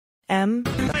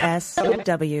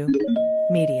MSW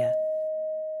Media.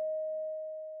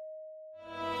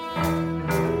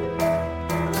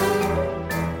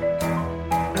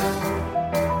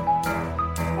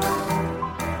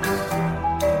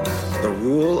 The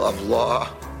rule of law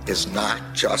is not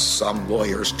just some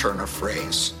lawyer's turn of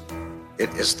phrase. It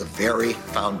is the very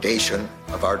foundation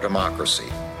of our democracy.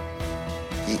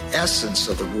 The essence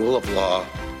of the rule of law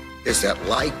is that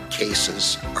like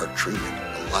cases are treated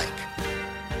alike.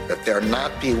 That there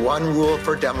not be one rule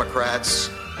for Democrats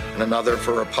and another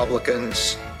for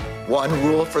Republicans, one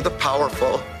rule for the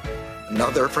powerful,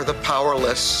 another for the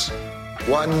powerless,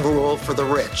 one rule for the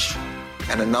rich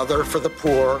and another for the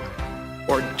poor,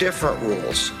 or different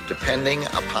rules depending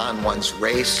upon one's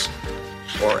race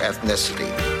or ethnicity.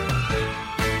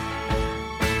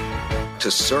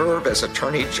 To serve as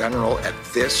Attorney General at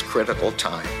this critical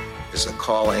time is a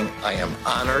calling I am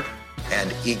honored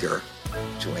and eager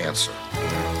to answer.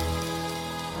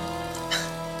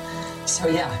 So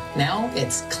now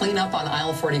it's cleanup on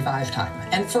aisle 45 time.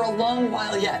 And for a long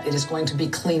while yet, it is going to be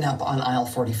cleanup on aisle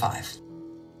 45.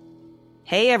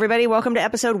 Hey, everybody. Welcome to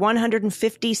episode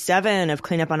 157 of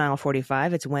Cleanup on Aisle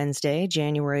 45. It's Wednesday,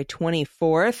 January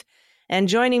 24th. And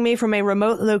joining me from a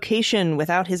remote location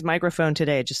without his microphone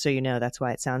today, just so you know, that's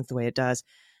why it sounds the way it does,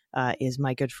 is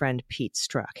my good friend Pete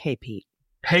Struck. Hey, Pete.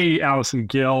 Hey, Allison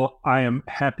Gill. I am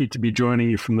happy to be joining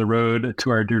you from the road. To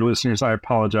our dear listeners, I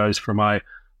apologize for my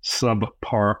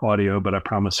subpar audio, but I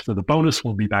promise for the bonus,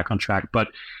 we'll be back on track. But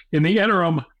in the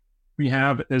interim, we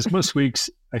have, as most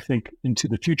weeks, I think, into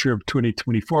the future of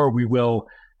 2024, we will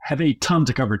have a ton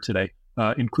to cover today,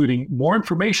 including more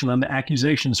information on the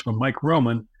accusations from Mike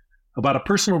Roman about a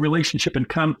personal relationship and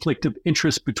conflict of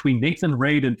interest between Nathan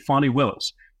Wade and Fani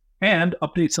Willis, and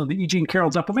updates on the E. Jean Carroll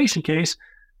defamation case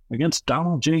against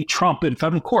Donald J. Trump in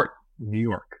federal court in New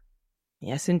York.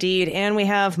 Yes, indeed. And we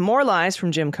have more lies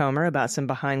from Jim Comer about some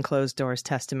behind closed doors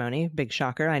testimony. Big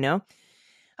shocker, I know.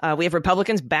 We have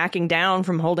Republicans backing down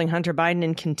from holding Hunter Biden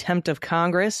in contempt of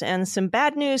Congress, and some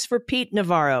bad news for Pete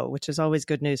Navarro, which is always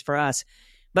good news for us.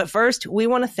 But first, we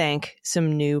want to thank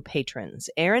some new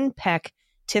patrons: Aaron Peck,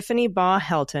 Tiffany Baugh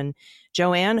Helton,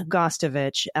 Joanne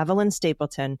Gostovich, Evelyn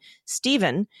Stapleton,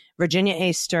 Stephen, Virginia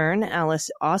A. Stern,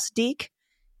 Alice Osdeek,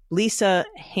 Lisa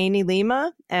Haney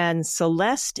Lima, and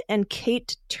Celeste and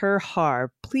Kate Terhar.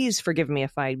 Please forgive me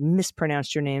if I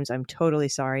mispronounced your names. I'm totally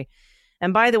sorry.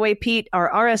 And by the way, Pete,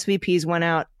 our RSVPs went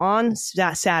out on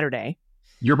Saturday.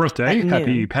 Your birthday.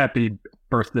 Happy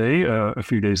birthday a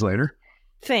few days later.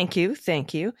 Thank you.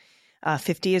 50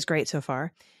 is great so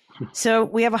far. So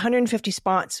we have 150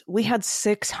 spots. We had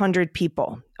 600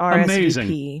 people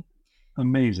RSVP.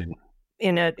 Amazing.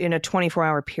 In a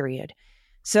 24-hour period.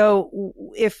 So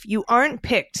if you aren't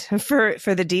picked for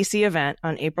the DC event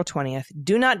on April 20th,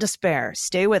 do not despair.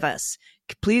 Stay with us.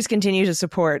 Please continue to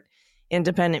support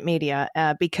independent media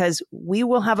because we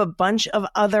will have a bunch of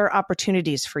other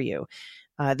opportunities for you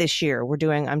this year.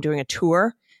 I'm doing a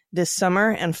tour this summer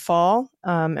and fall,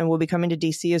 and we'll be coming to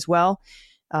DC as well,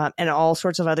 and all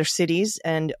sorts of other cities.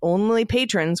 And only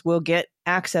patrons will get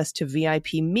access to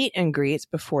VIP meet and greets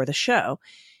before the show.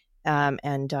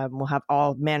 And we'll have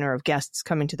all manner of guests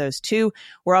coming to those too.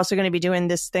 We're also going to be doing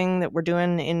this thing that we're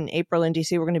doing in April in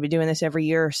DC. We're going to be doing this every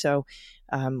year. So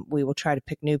we will try to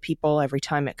pick new people every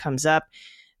time it comes up.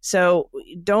 So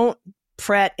don't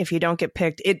fret if you don't get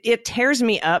picked. It tears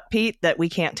me up, Pete, that we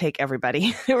can't take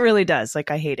everybody. It really does. Like,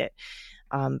 I hate it.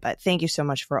 But thank you so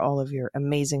much for all of your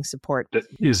amazing support. That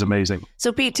is amazing.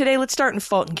 So, Pete, today let's start in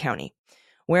Fulton County,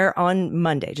 where on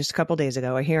Monday, just a couple days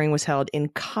ago, a hearing was held in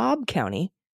Cobb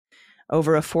County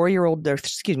over a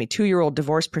 2-year-old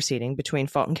divorce proceeding between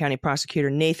Fulton County prosecutor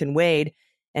Nathan Wade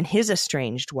and his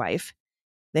estranged wife.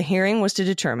 The hearing was to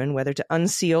determine whether to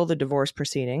unseal the divorce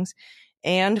proceedings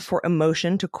and for a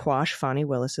motion to quash Fani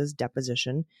Willis's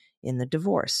deposition in the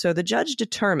divorce. So the judge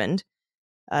determined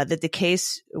that the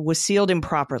case was sealed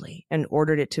improperly and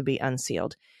ordered it to be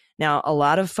unsealed. Now, a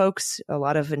lot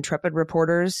of intrepid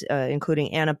reporters,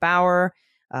 including Anna Bauer,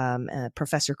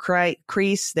 Professor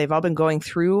Kreese, they've all been going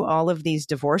through all of these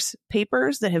divorce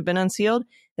papers that have been unsealed.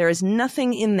 There is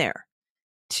nothing in there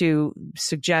to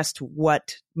suggest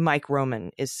what Mike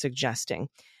Roman is suggesting.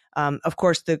 Of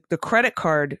course, the credit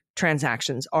card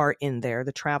transactions are in there.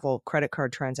 The travel credit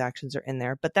card transactions are in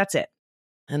there, but that's it.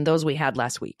 And those we had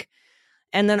last week.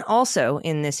 And then also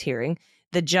in this hearing,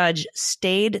 the judge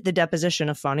stayed the deposition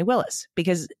of Fani Willis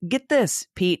because, get this,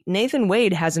 Pete, Nathan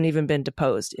Wade hasn't even been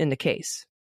deposed in the case.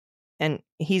 And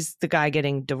he's the guy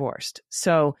getting divorced.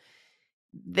 So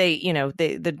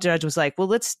the judge was like, well,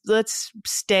 let's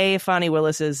stay Fani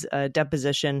Willis's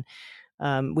deposition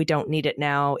We don't need it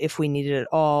now. If we need it at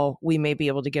all, we may be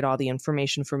able to get all the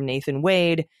information from Nathan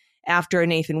Wade. After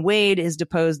Nathan Wade is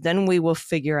deposed, then we will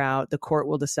figure out, the court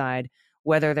will decide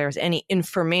whether there's any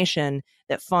information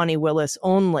that Fani Willis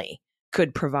only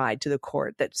could provide to the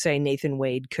court that, say, Nathan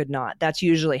Wade could not. That's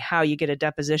usually how you get a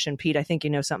deposition. Pete, I think you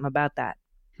know something about that.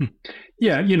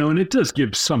 Yeah, and it does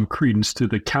give some credence to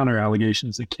the counter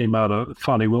allegations that came out of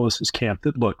Fani Willis's camp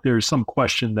that, look, there's some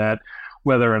question that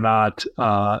whether or not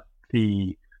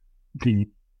the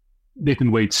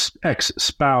Nathan Wade's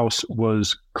ex-spouse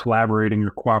was collaborating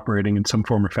or cooperating in some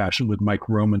form or fashion with Mike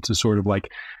Roman to sort of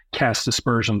like cast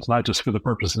aspersions, not just for the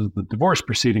purposes of the divorce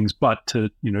proceedings, but to,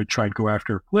 try and go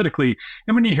after her politically.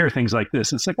 And when you hear things like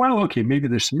this, it's like, well, okay, maybe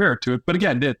there's some merit to it. But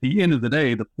again, at the end of the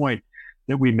day, the point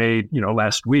that we made,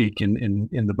 last week in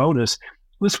the bonus,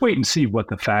 let's wait and see what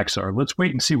the facts are. Let's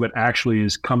wait and see what actually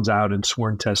comes out in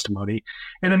sworn testimony.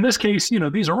 And in this case,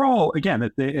 these are all, again,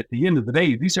 at the end of the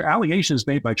day, these are allegations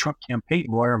made by Trump campaign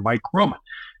lawyer Mike Roman.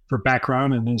 For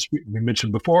background, and as we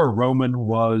mentioned before, Roman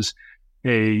was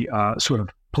a sort of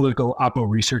political oppo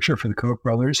researcher for the Koch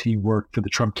brothers. He worked for the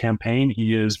Trump campaign.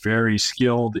 He is very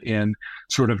skilled in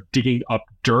sort of digging up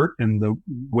dirt and the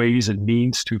ways and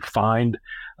means to find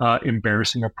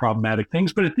embarrassing or problematic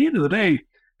things. But at the end of the day,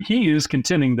 he is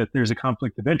contending that there's a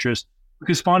conflict of interest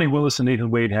because Fani Willis and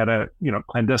Nathan Wade had a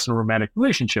clandestine romantic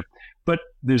relationship. But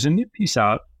there's a new piece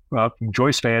out from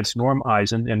Joyce Vance, Norm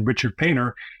Eisen, and Richard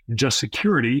Painter in Just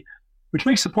Security, which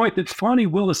makes the point that Fani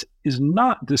Willis is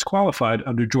not disqualified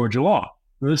under Georgia law.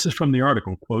 Now, this is from the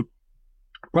article, quote,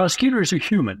 prosecutors are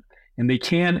human, and they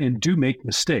can and do make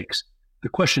mistakes. The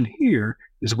question here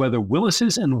is whether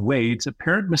Willis's and Wade's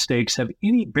apparent mistakes have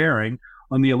any bearing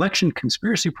on the election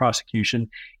conspiracy prosecution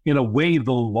in a way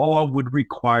the law would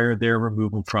require their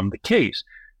removal from the case.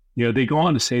 They go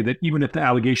on to say that even if the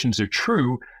allegations are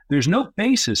true, there's no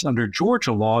basis under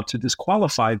Georgia law to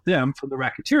disqualify them from the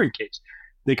racketeering case.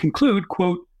 They conclude,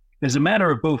 quote, as a matter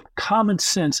of both common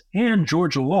sense and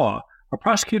Georgia law, a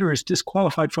prosecutor is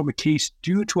disqualified from a case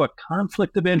due to a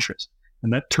conflict of interest,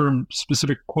 and that term,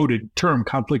 specific quoted term,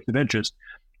 conflict of interest,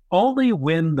 only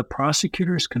when the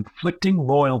prosecutor's conflicting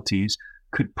loyalties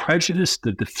could prejudice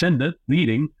the defendant,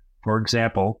 leading, for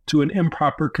example, to an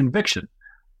improper conviction.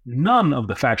 None of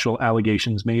the factual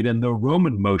allegations made in the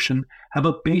Roman motion have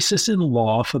a basis in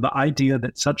law for the idea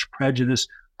that such prejudice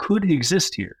could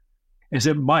exist here, as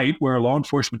it might where a law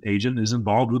enforcement agent is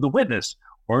involved with a witness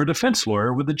or a defense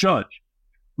lawyer with a judge.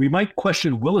 We might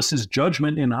question Willis's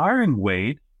judgment in hiring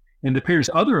Wade and the pair's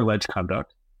other alleged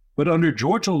conduct, but under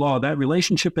Georgia law, that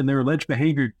relationship and their alleged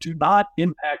behavior do not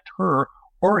impact her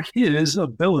or his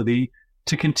ability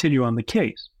to continue on the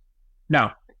case.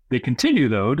 Now, they continue,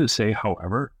 though, to say,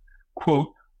 however,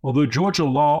 quote, although Georgia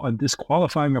law on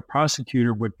disqualifying a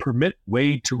prosecutor would permit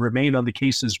Wade to remain on the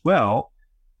case as well,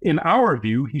 in our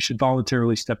view, he should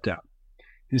voluntarily step down.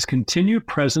 His continued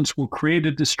presence will create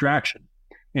a distraction,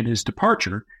 and his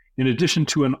departure, in addition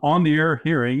to an on-the-air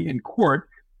hearing in court,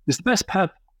 is the best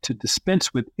path to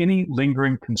dispense with any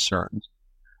lingering concerns.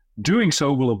 Doing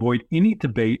so will avoid any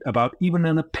debate about even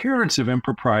an appearance of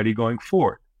impropriety going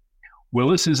forward.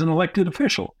 Willis is an elected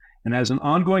official and has an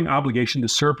ongoing obligation to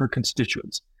serve her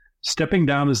constituents. Stepping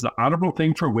down is the honorable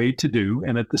thing for Wade to do,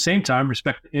 and at the same time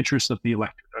respect the interests of the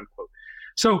electorate, unquote.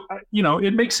 So,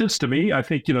 it makes sense to me. I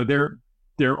think,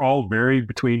 they're all very,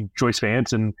 between Joyce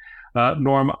Vance and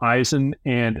Norm Eisen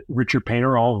and Richard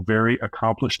Painter, all very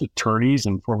accomplished attorneys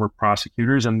and former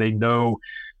prosecutors, and they know,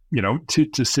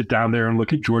 to sit down there and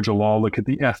look at Georgia law, look at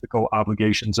the ethical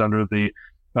obligations under the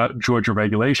Georgia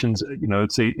regulations.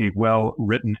 It's a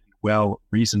well-written,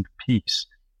 well-reasoned piece.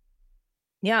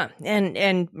 Yeah,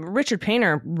 and Richard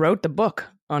Painter wrote the book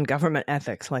on government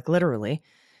ethics, like literally.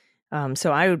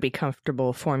 So I would be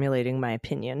comfortable formulating my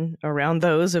opinion around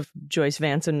those of Joyce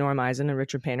Vance and Norm Eisen and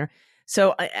Richard Painter.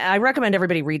 So I recommend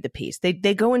everybody read the piece. They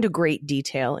go into great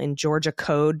detail in Georgia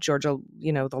code, Georgia,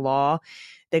 the law.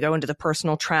 They go into the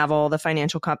personal travel, the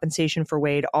financial compensation for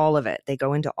Wade, all of it. They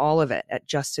go into all of it at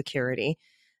Just Security.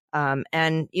 I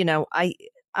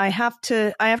have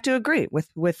to agree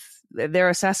with their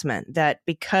assessment that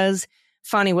because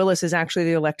Fani Willis is actually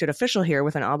the elected official here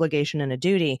with an obligation and a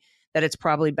duty, that it's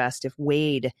probably best if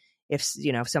Wade, if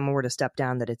someone were to step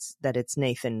down, that it's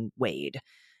Nathan Wade.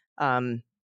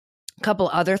 A couple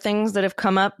other things that have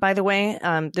come up, by the way,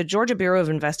 the Georgia Bureau of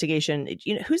Investigation.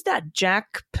 Who's that?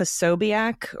 Jack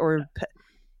Posobiec, or do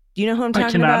you know who I'm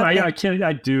talking about?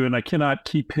 I do, and I cannot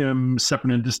keep him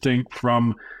separate and distinct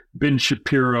from Ben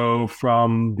Shapiro,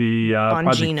 from the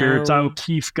Project Ferret's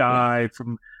O'Keefe guy,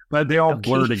 but they all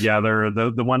blur together.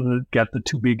 The one that got the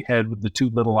too big head with the two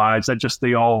little eyes,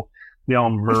 they they all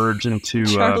merge into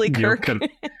Charlie Kirk.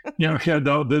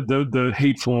 The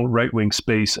hateful right-wing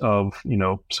space of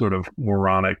sort of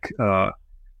moronic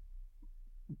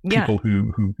people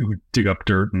who dig up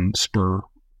dirt and spur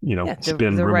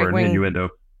spin, the rumor, and innuendo.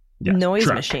 Yeah, noise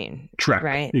machine. Trek,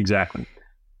 right? Exactly.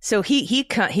 So he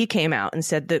came out and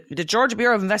said that the Georgia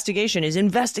Bureau of Investigation is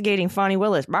investigating Fani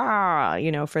Willis,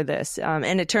 for this.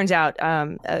 And it turns out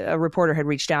a reporter had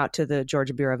reached out to the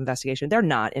Georgia Bureau of Investigation. They're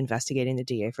not investigating the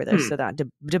DA for this, so that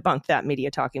debunked that media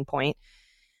talking point.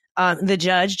 The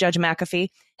Judge McAfee,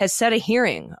 has set a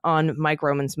hearing on Mike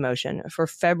Roman's motion for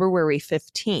February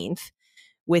 15th,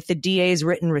 with the DA's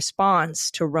written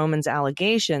response to Roman's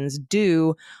allegations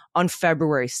due on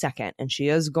February 2nd. And she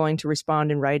is going to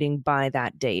respond in writing by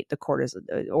that date. The court is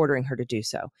ordering her to do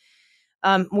so.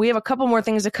 We have a couple more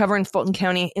things to cover in Fulton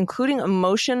County, including a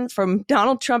motion from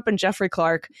Donald Trump and Jeffrey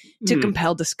Clark to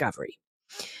compel discovery.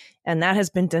 And that has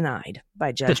been denied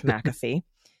by Judge McAfee.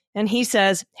 And he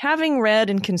says, having read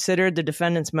and considered the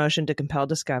defendant's motion to compel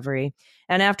discovery,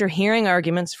 and after hearing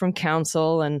arguments from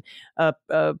counsel and a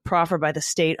proffer by the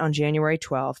state on January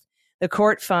 12th, the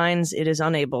court finds it is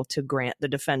unable to grant the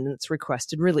defendant's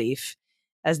requested relief,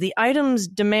 as the items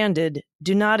demanded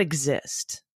do not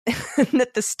exist, and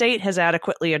that the state has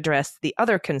adequately addressed the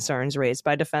other concerns raised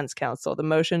by defense counsel. The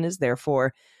motion is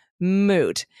therefore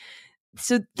moot.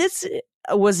 So this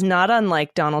was not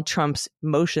unlike Donald Trump's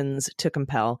motions to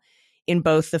compel in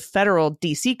both the federal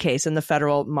D.C. case and the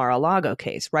federal Mar-a-Lago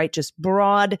case, right? Just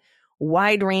broad,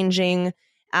 wide-ranging,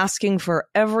 asking for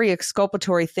every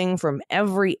exculpatory thing from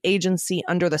every agency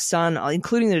under the sun,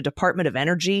 including the Department of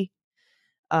Energy,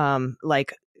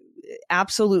 like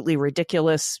absolutely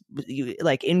ridiculous,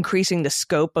 like increasing the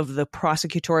scope of the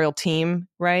prosecutorial team,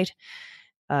 right?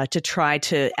 To try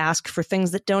to ask for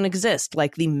things that don't exist,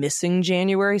 like the missing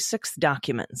January 6th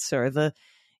documents, or the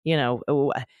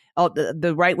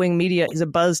right-wing media is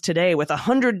abuzz today with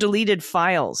 100 deleted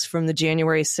files from the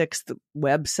January 6th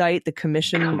website, the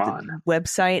commission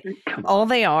website. All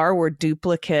they were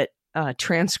duplicate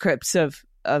transcripts of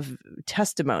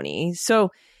testimony.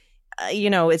 So,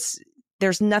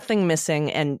 there's nothing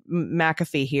missing. And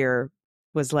McAfee here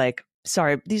was like,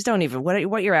 sorry, these don't even,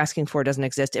 what you're asking for doesn't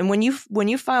exist. And when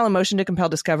you file a motion to compel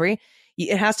discovery,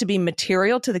 it has to be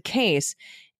material to the case,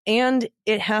 and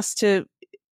it has to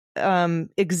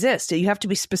exist. You have to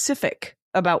be specific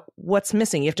about what's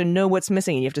missing. You have to know what's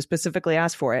missing, and you have to specifically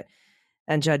ask for it.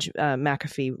 And Judge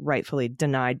McAfee rightfully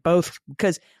denied both,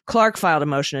 because Clark filed a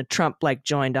motion and Trump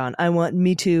joined on, I want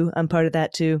me too, I'm part of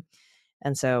that too.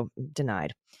 And so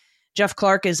denied. Jeff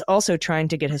Clark is also trying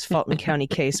to get his Fulton County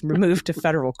case removed to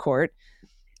federal court.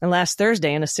 And last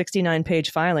Thursday, in a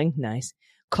 69-page filing,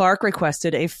 Clark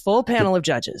requested a full panel of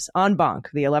judges on Bunk,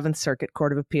 the 11th Circuit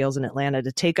Court of Appeals in Atlanta,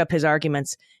 to take up his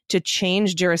arguments to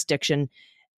change jurisdiction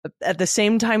at the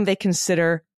same time they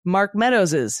consider Mark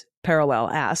Meadows' parallel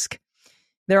ask.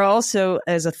 There also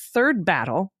is a third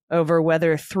battle over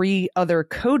whether 3 other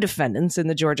co-defendants in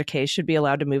the Georgia case should be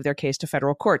allowed to move their case to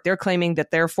federal court. They're claiming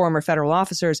that they're former federal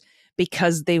officers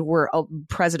because they were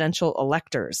presidential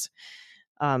electors.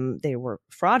 They were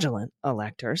fraudulent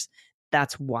electors.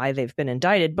 That's why they've been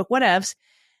indicted. But whatevs.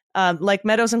 Like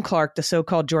Meadows and Clark, the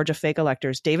so-called Georgia fake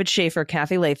electors, David Schaefer,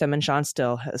 Kathy Latham, and Sean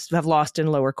Still have lost in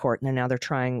lower court, and now they're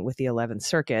trying with the 11th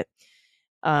Circuit.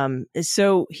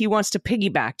 So he wants to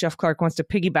piggyback. Jeff Clark wants to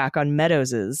piggyback on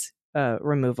Meadows's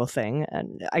removal thing.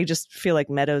 And I just feel like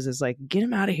Meadows is like, get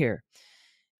him out of here.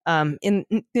 In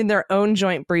their own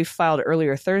joint brief filed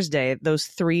earlier Thursday, those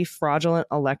 3 fraudulent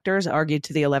electors argued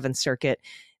to the 11th Circuit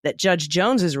that Judge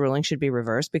Jones's ruling should be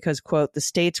reversed because, quote, the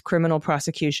state's criminal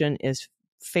prosecution is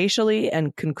facially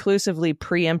and conclusively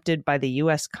preempted by the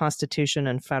U.S. Constitution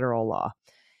and federal law.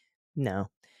 No.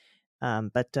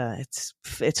 But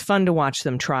it's fun to watch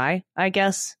them try, I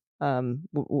guess.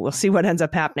 We'll see what ends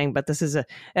up happening. But this is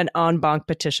an en banc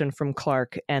petition from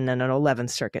Clark and then an 11th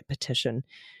Circuit petition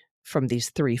from these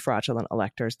 3 fraudulent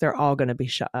electors. They're all going to be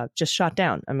just shot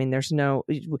down. I mean,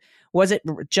 was it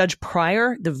Judge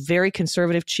Pryor, the very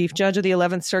conservative chief judge of the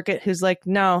 11th Circuit, who's like,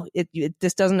 no,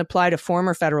 this doesn't apply to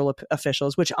former federal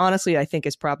officials, which honestly I think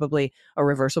is probably a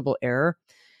reversible error.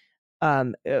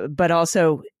 But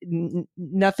also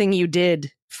nothing you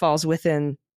did falls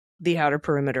within the outer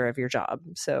perimeter of your job.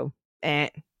 So,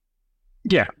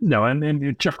 Yeah, no,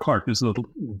 and Jeff Clark is the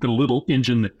little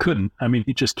engine that couldn't. I mean,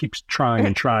 he just keeps trying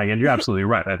and trying, and you're absolutely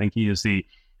right. I think he is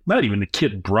not even the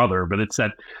kid brother, but it's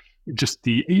that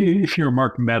if you're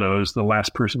Mark Meadows, the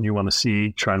last person you want to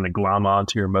see trying to glom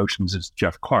onto your emotions is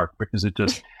Jeff Clark, because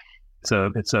it's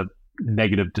a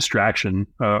negative distraction,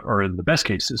 or in the best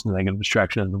case, it's a negative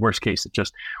distraction. In the worst case, it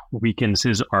just weakens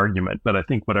his argument. But I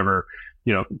think whatever,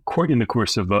 in the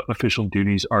course of official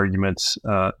duties arguments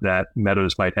that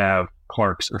Meadows might have,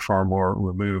 Clark's are far more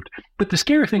removed. But the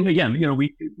scary thing, again,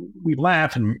 we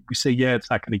laugh and we say, yeah, it's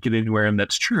not going to get anywhere, and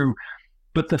that's true.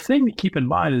 But the thing to keep in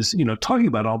mind is, talking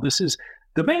about all this is,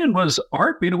 the man was a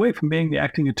heartbeat away from being the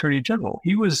acting attorney general.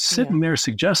 He was sitting there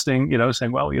suggesting,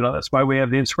 saying, well, that's why we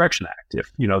have the Insurrection Act.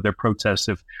 If, their protests,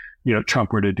 if,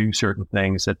 Trump were to do certain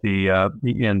things at the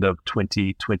end of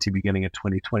 2020, beginning of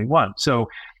 2021. So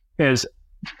as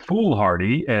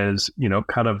foolhardy as,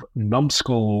 kind of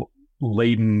numbskull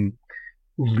laden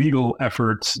legal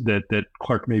efforts that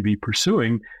Clark may be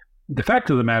pursuing, the fact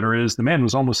of the matter is the man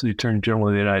was almost the attorney general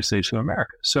of the United States of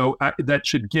America. So that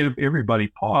should give everybody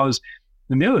pause.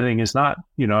 And the other thing is not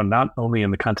only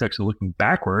in the context of looking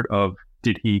backward of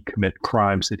did he commit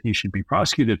crimes that he should be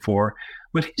prosecuted for,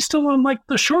 but he's still on like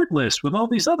the short list with all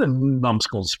these other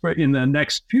numbskulls in the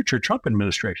next future Trump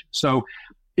administration. So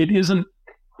it isn't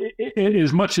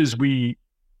as much as we,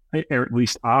 or at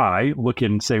least I, look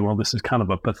and say, well, this is kind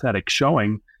of a pathetic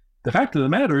showing. The fact of the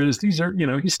matter is these are,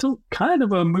 he's still kind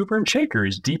of a mover and shaker.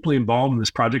 He's deeply involved in this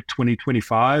Project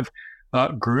 2025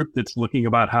 group that's looking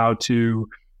about how to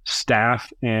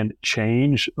staff and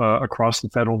change across the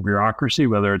federal bureaucracy,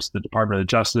 whether it's the Department of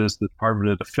Justice, the Department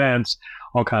of Defense,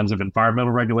 all kinds of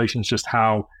environmental regulations, just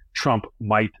how Trump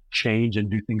might change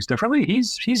and do things differently.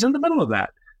 He's in the middle of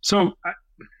that. So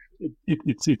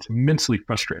it's immensely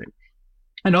frustrating.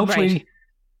 And hopefully,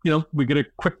 we get a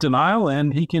quick denial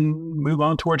and he can move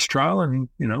on towards trial and,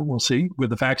 we'll see where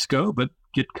the facts go, but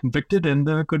get convicted and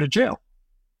go to jail.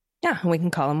 Yeah, we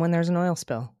can call him when there's an oil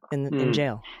spill in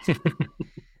jail.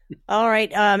 All right,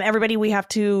 everybody, we have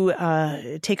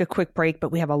to take a quick break,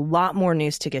 but we have a lot more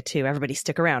news to get to. Everybody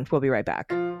stick around. We'll be right back.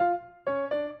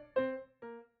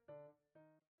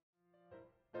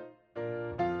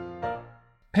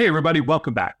 Hey, everybody,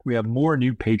 welcome back. We have more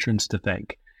new patrons to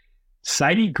thank.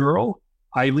 Sidey Girl,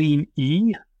 Eileen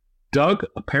E., Doug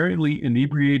Apparently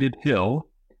Inebriated Hill,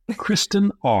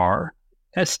 Kristen R.,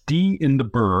 SD in the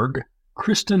Berg,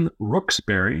 Kristen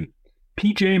Rooksbury,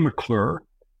 PJ McClure,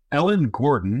 Ellen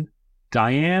Gordon,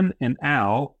 Diane and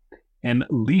Al, and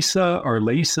Lisa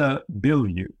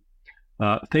Bilyeu.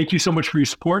 Thank you so much for your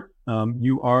support.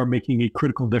 You are making a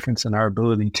critical difference in our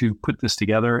ability to put this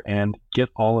together and get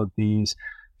all of these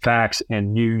facts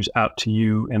and news out to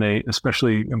you in a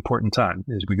especially important time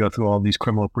as we go through all these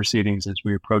criminal proceedings as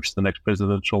we approach the next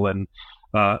presidential and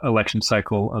election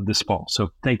cycle of this fall.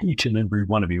 So thank each and every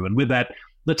one of you. And with that,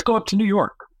 let's go up to New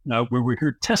York, where we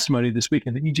heard testimony this week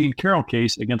in the E. Jean Carroll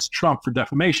case against Trump for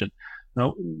defamation.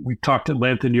 Now, we've talked at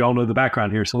length, and you all know the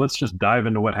background here, so let's just dive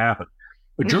into what happened.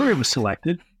 A jury was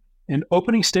selected, and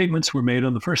opening statements were made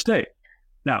on the first day.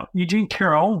 Now, E. Jean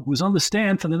Carroll was on the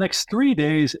stand for the next 3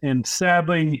 days, and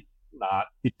sadly,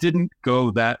 it didn't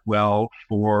go that well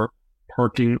for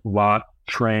parking lot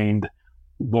trained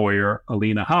lawyer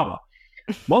Alina Habba.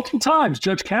 Multiple times,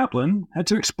 Judge Kaplan had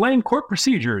to explain court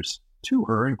procedures to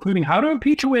her, including how to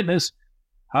impeach a witness,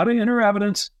 how to enter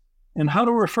evidence, and how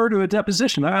to refer to a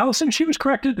deposition. Now, Allison, she was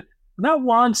corrected not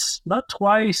once, not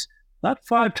twice, not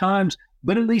 5 times,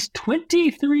 but at least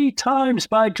 23 times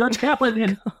by Judge Kaplan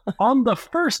and on the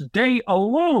first day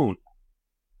alone.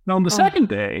 Now, on the second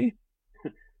day,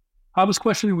 Habba's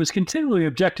questioning was continually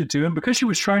objected to, and because she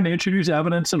was trying to introduce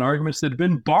evidence and arguments that had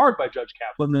been barred by Judge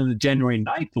Kaplan in the January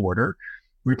 9th order,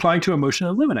 replying to a motion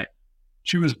to eliminate.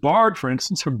 She was barred, for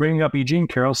instance, from bringing up E. Jean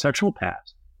Carroll's sexual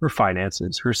past, her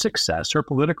finances, her success, her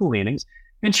political leanings,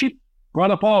 and she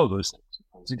brought up all of those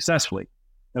things successfully.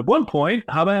 At one point,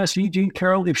 Habba asked E. Jean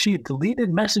Carroll if she had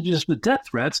deleted messages with death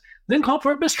threats, then called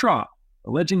for a mistrial,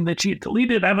 alleging that she had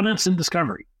deleted evidence in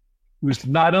discovery. It was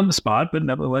denied on the spot, but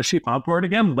nevertheless, she filed for it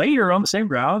again later on the same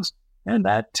grounds, and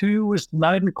that too was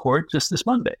denied in court just this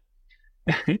Monday.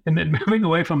 And then moving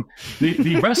away from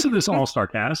the rest of this all-star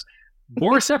cast,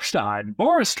 Boris Epstein.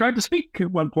 Boris tried to speak at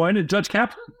one point, and Judge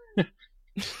Kaplan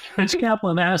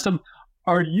asked him,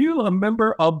 "Are you a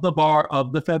member of the bar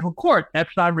of the federal court?"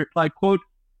 Epstein replied, quote,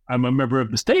 "I'm a member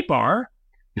of the state bar."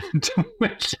 To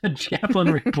which Judge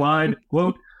Kaplan replied,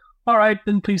 quote, "All right,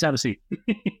 then please have a seat."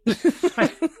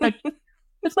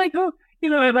 It's like, oh,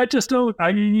 and I just don't,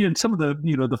 and some of the,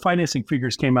 the financing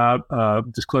figures came out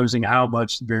disclosing how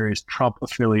much various Trump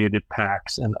affiliated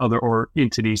PACs and other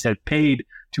entities had paid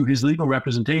to his legal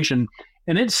representation.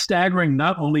 And it's staggering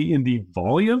not only in the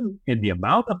volume and the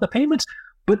amount of the payments,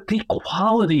 but the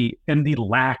quality and the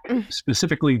lack,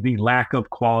 specifically the lack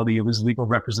of quality of his legal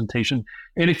representation.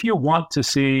 And if you want to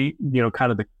see,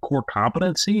 kind of the core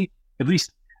competency, at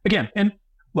least, again, and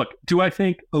look, do I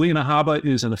think Alina Habba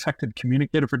is an effective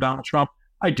communicator for Donald Trump?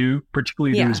 I do,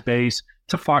 particularly to his base,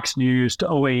 to Fox News, to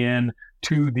OAN,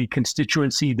 to the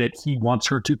constituency that he wants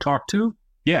her to talk to.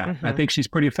 Yeah, I think she's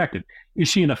pretty effective. Is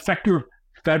she an effective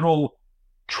federal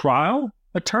trial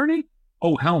attorney?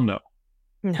 Oh, hell no.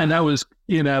 And that was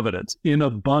in evidence, in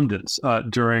abundance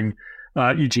during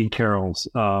Eugene Carroll's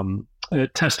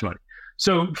testimony.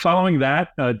 So following that,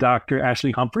 Dr.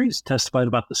 Ashley Humphreys testified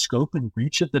about the scope and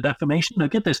reach of the defamation. Now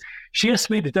get this, she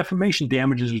estimated defamation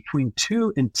damages between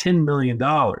 $2 and $10 million.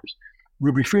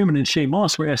 Ruby Freeman and Shane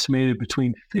Moss were estimated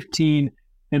between $15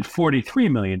 and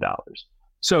 $43 million.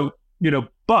 So,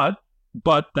 but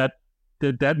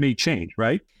that may change,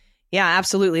 right? Yeah,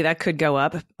 absolutely. That could go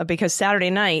up because Saturday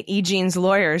night, Eugene's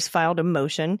lawyers filed a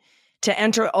motion to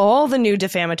enter all the new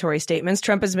defamatory statements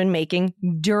Trump has been making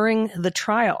during the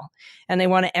trial. And they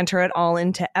want to enter it all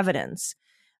into evidence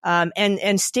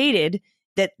and stated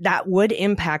that would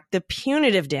impact the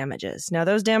punitive damages. Now,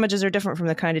 those damages are different from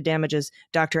the kind of damages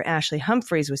Dr. Ashley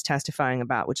Humphreys was testifying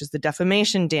about, which is the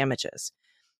defamation damages.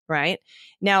 Right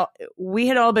now, we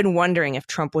had all been wondering if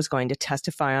Trump was going to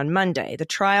testify on Monday. The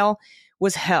trial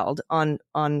was held on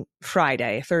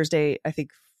Friday, Thursday, I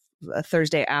think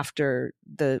Thursday after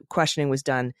the questioning was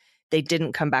done. They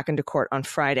didn't come back into court on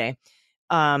Friday.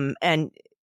 And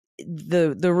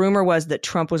the rumor was that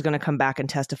Trump was going to come back and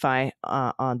testify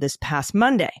on this past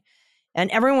Monday. And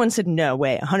everyone said, no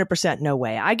way, 100% no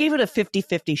way. I gave it a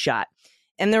 50-50 shot.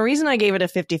 And the reason I gave it a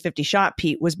 50-50 shot,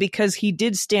 Pete, was because he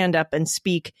did stand up and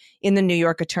speak in the New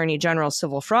York Attorney General's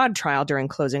civil fraud trial during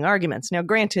closing arguments. Now,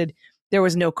 granted, there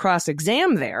was no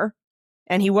cross-exam there,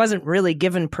 and he wasn't really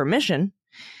given permission,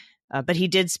 but he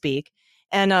did speak.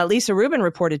 And Lisa Rubin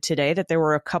reported today that there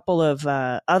were a couple of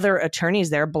other attorneys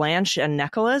there, Blanche and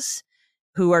Nicholas,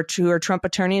 who are Trump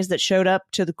attorneys that showed up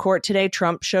to the court today.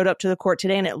 Trump showed up to the court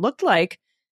today, and it looked like,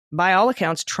 by all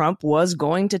accounts, Trump was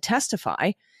going to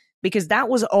testify because that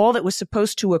was all that was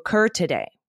supposed to occur today,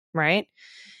 right?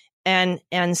 And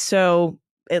so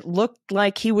it looked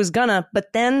like he was gonna,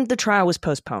 but then the trial was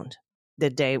postponed.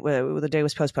 The day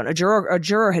was postponed. A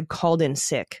juror had called in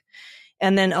sick.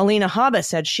 And then Alina Habba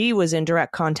said she was in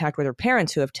direct contact with her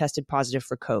parents who have tested positive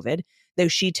for COVID, though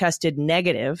she tested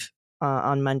negative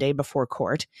on Monday before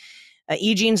court.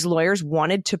 Eugene's lawyers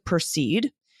wanted to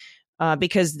proceed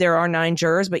because there are 9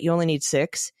 jurors, but you only need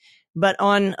 6. But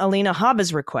on Alina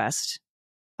Habba's request,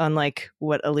 unlike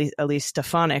what Elise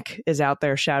Stefanik is out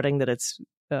there shouting that it's,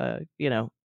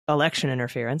 election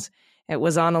interference, it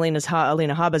was on Alina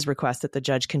Habba's request that the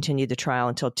judge continued the trial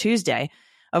until Tuesday.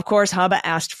 Of course, Habba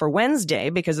asked for Wednesday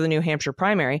because of the New Hampshire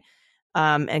primary,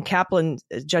 and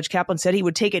Judge Kaplan said he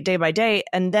would take it day by day.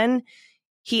 And then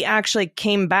he actually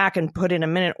came back and put in a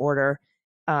minute order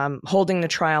holding the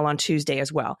trial on Tuesday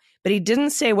as well. But he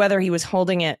didn't say whether he was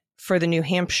holding it for the New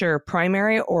Hampshire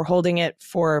primary or holding it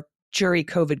for jury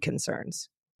COVID concerns.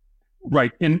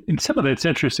 Right. And some of that's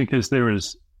interesting because there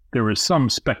was some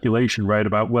speculation, right,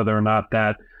 about whether or not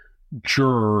that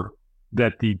juror,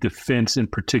 that the defense in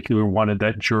particular wanted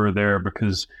that juror there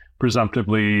because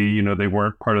presumptively, they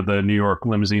weren't part of the New York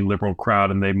limousine liberal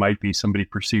crowd and they might be somebody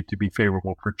perceived to be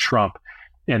favorable for Trump.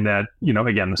 And that,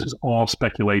 again, this is all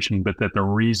speculation, but that the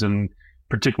reason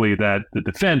particularly that the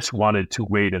defense wanted to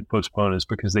wait and postpone is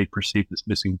because they perceived this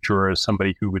missing juror as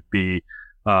somebody who would be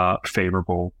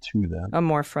favorable to them. A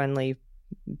more friendly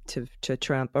to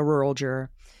Trump, a rural juror.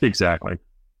 Exactly.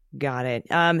 Got it.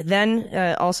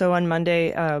 Then also on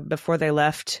Monday, before they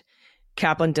left,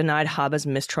 Kaplan denied Habba's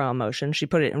mistrial motion. She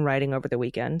put it in writing over the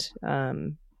weekend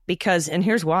because, and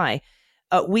here's why,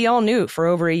 we all knew for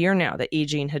over a year now that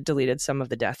Eugene had deleted some of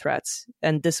the death threats,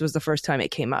 and this was the first time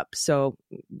it came up, so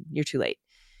you're too late.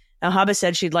 Now, Habba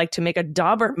said she'd like to make a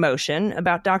Daubert motion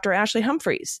about Dr. Ashley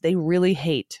Humphreys. They really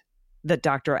hate that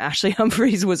Dr. Ashley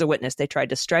Humphreys was a witness. They tried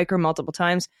to strike her multiple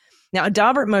times. Now, a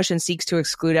Daubert motion seeks to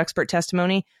exclude expert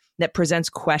testimony that presents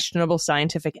questionable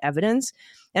scientific evidence.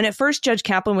 And at first, Judge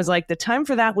Kaplan was like, the time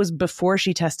for that was before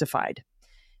she testified.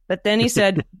 But then he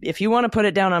said, if you want to put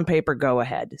it down on paper, go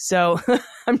ahead. So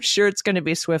I'm sure it's going to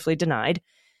be swiftly denied.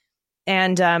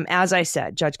 And as I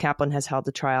said, Judge Kaplan has held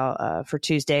the trial for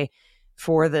Tuesday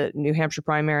for the New Hampshire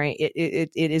primary.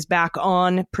 It is back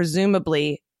on,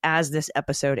 presumably, as this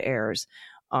episode airs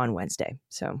on Wednesday.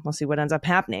 So we'll see what ends up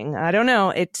happening. I don't know.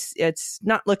 It's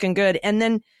not looking good. And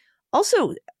then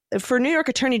also for New York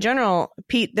Attorney General,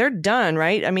 Pete, they're done,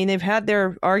 right? I mean, they've had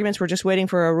their arguments. We're just waiting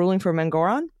for a ruling for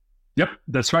Mangoran. Yep,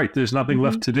 that's right. There's nothing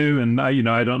left to do. And, I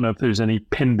don't know if there's any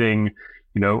pending,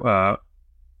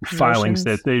 filings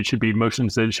that they should be,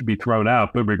 motions that should be thrown out.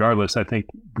 But regardless, I think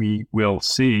we will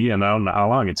see, and I don't know how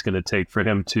long it's going to take for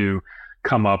him to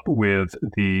come up with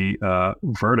the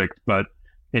verdict. But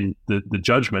in the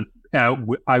judgment,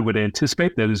 I would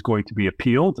anticipate that is going to be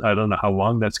appealed. I don't know how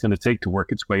long that's going to take to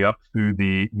work its way up through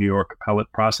the New York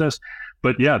appellate process.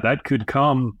 But yeah, that could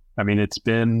come. I mean, it's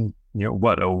been,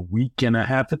 a week and a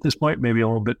half at this point, maybe a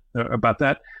little bit about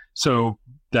that. So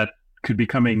that could be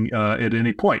coming at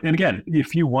any point. And again,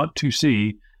 if you want to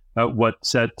see what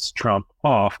sets Trump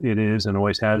off, it is and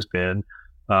always has been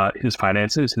his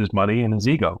finances, his money, and his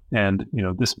ego. And,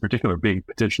 this in particular being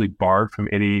potentially barred from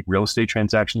any real estate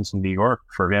transactions in New York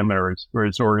for him or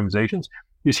his organizations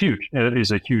is huge. And it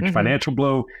is a huge financial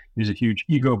blow. It is a huge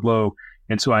ego blow.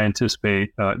 And so I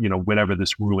anticipate, whenever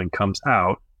this ruling comes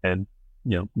out, and,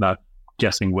 not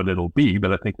guessing what it'll be,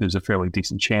 but I think there's a fairly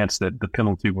decent chance that the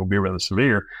penalty will be rather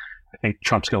severe. I think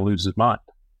Trump's going to lose his mind.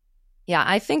 Yeah,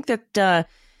 I think that the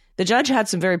judge had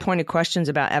some very pointed questions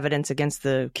about evidence against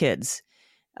the kids.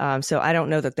 So I don't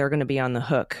know that they're going to be on the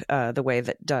hook the way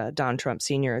that Don Trump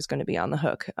Sr. is going to be on the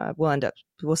hook.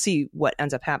 We'll see what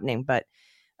ends up happening, but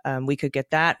we could get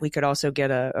that. We could also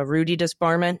get a Rudy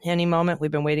disbarment any moment.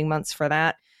 We've been waiting months for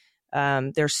that.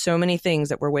 There's so many things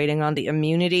that we're waiting on. The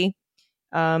immunity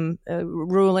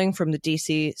ruling from the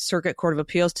D.C. Circuit Court of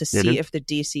Appeals to see if the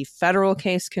D.C. federal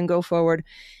case can go forward.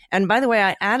 And by the way,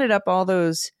 I added up all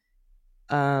those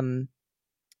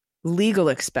legal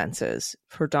expenses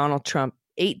for Donald Trump.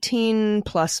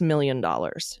 $18+ million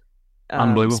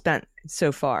spent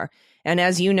so far. And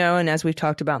as you know, and as we've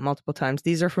talked about multiple times,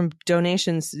 these are from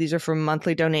donations. These are from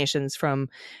monthly donations from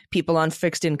people on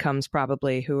fixed incomes,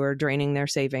 probably, who are draining their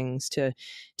savings to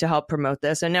help promote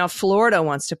this. And now Florida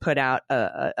wants to put out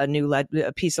a new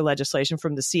piece of legislation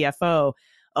from the CFO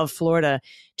of Florida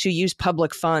to use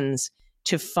public funds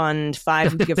to fund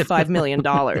give $5 million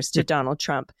to Donald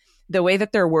Trump. The way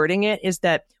that they're wording it is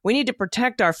that we need to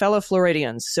protect our fellow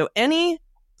Floridians. So any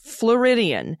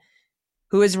Floridian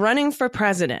who is running for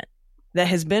president that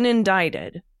has been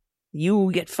indicted, you will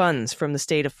get funds from the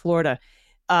state of Florida.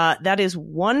 That is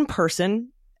one person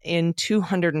in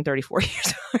 234 years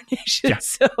of our nation. Yeah,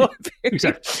 so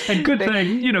exactly. And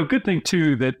good thing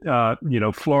too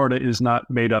that Florida is not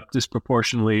made up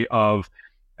disproportionately of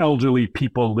elderly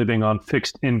people living on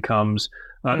fixed incomes.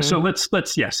 So let's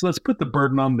put the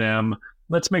burden on them.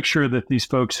 Let's make sure that these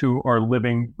folks who are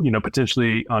living,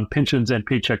 potentially on pensions and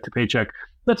paycheck to paycheck,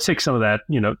 let's take some of that,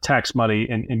 tax money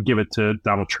and give it to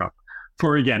Donald Trump.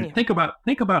 For again, think about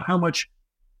how much,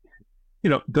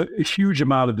 the huge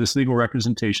amount of this legal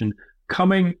representation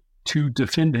coming to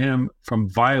defend him from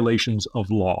violations of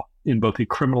law in both a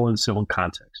criminal and civil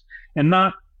context, and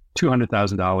not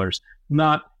 $200,000,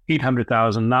 not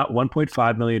 $800,000, not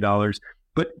 $1.5 million,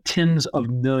 but tens of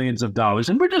millions of dollars.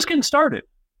 And we're just getting started.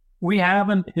 We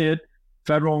haven't hit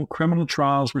federal and criminal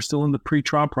trials. We're still in the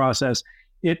pre-trial process.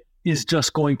 It is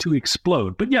just going to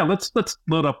explode. But yeah, let's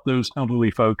load up those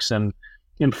elderly folks and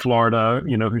in Florida,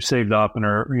 who saved up and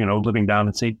are, living down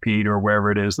in St. Pete or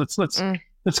wherever it is. Let's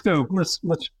go.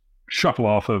 Let's shuffle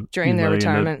off of drain their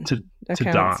retirement to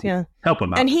Don. Yeah. Help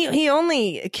him out. And he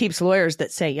only keeps lawyers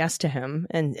that say yes to him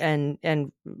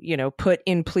and put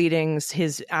in pleadings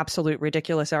his absolute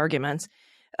ridiculous arguments.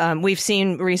 We've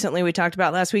seen recently, we talked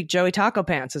about last week, Joey Taco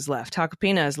Pants has left.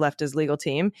 Tacopina has left his legal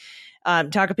team.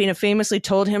 Tacopina famously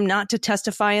told him not to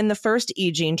testify in the first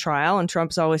E. Jean trial, and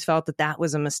Trump's always felt that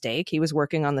was a mistake. He was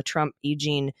working on the Trump E.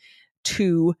 Jean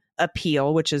 2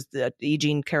 appeal, which is the E.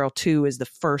 Jean Carroll 2 is the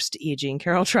first E. Jean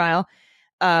Carroll trial,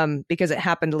 because it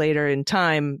happened later in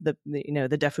time,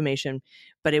 the defamation,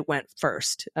 but it went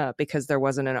first because there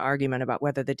wasn't an argument about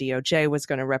whether the DOJ was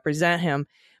going to represent him.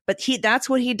 But that's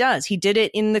what he does. He did it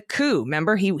in the coup.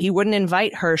 Remember, he wouldn't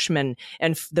invite Hirschman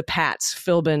and the Pats,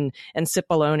 Philbin and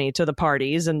Cipollone to the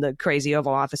parties and the crazy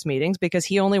Oval Office meetings because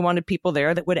he only wanted people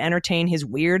there that would entertain his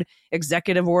weird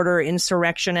executive order,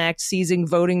 Insurrection Act, seizing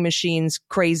voting machines,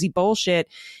 crazy bullshit.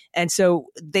 And so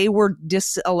they were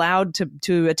disallowed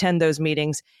to attend those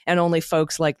meetings, and only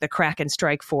folks like the crack and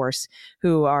strike force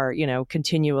who are,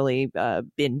 continually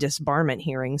in disbarment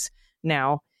hearings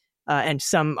now. And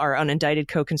some are unindicted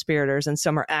co-conspirators, and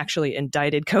some are actually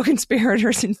indicted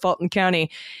co-conspirators in Fulton County.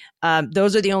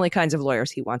 Those are the only kinds of lawyers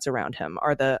he wants around him.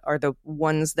 Are the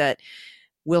ones that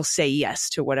will say yes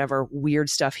to whatever weird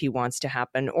stuff he wants to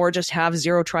happen, or just have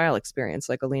zero trial experience,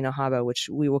 like Alina Habba, which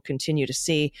we will continue to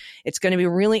see. It's going to be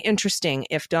really interesting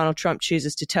if Donald Trump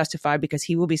chooses to testify, because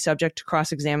he will be subject to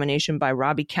cross-examination by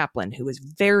Robbie Kaplan, who is a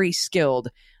very skilled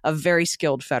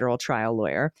federal trial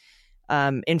lawyer.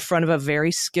 In front of a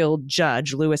very skilled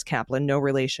judge, Lewis Kaplan, no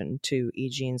relation to E.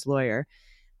 Jean's lawyer.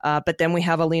 But then we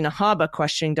have Alina Habba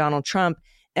questioning Donald Trump,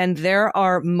 and there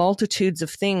are multitudes of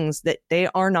things that they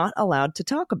are not allowed to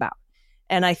talk about.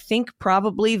 And I think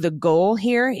probably the goal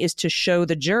here is to show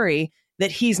the jury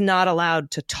that he's not allowed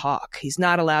to talk. He's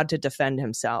not allowed to defend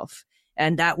himself.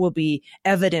 And that will be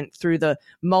evident through the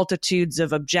multitudes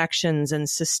of objections and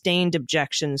sustained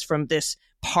objections from this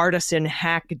partisan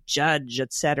hack judge,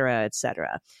 et cetera, et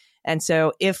cetera. And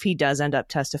so if he does end up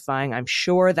testifying, I'm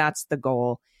sure that's the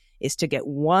goal, is to get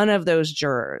one of those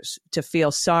jurors to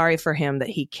feel sorry for him that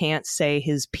he can't say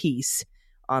his piece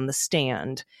on the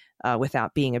stand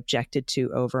without being objected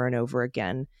to over and over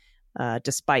again,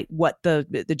 despite what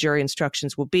the jury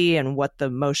instructions will be and what the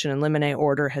motion in limine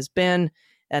order has been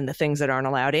and the things that aren't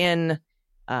allowed in.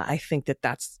 I think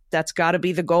that's got to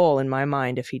be the goal in my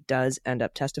mind if he does end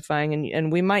up testifying.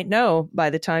 And we might know by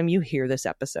the time you hear this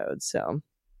episode. So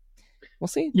we'll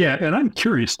see. Yeah, and I'm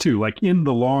curious, too, like in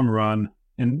the long run,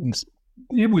 and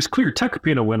it was clear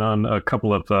Tacopina went on a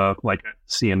couple of like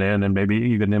CNN and maybe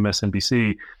even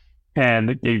MSNBC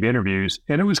and gave interviews.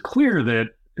 And it was clear that,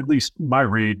 at least my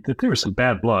read, that there was some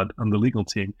bad blood on the legal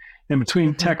team. And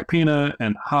between Tacopina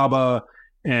and Haba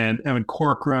and Evan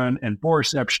Corcoran and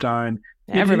Boris Epstein,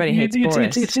 everybody hates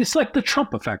Boris. It's like the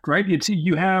Trump effect, right?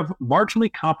 You have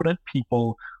marginally competent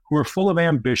people who are full of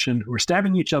ambition, who are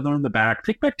stabbing each other in the back.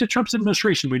 Think back to Trump's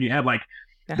administration when you had like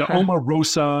the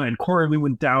Omarosa and Corey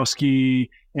Lewandowski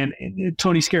and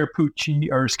Tony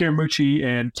Scaramucci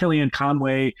and Kellyanne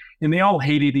Conway, and they all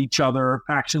hated each other,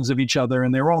 factions of each other,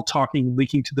 and they were all talking,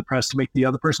 leaking to the press to make the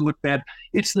other person look bad.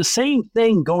 It's the same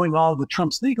thing going on with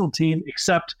Trump's legal team,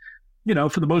 except,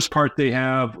 for the most part, they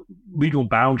have legal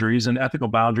boundaries and ethical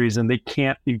boundaries, and they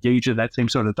can't engage in that same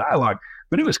sort of dialogue.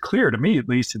 But it was clear to me, at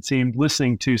least, it seemed,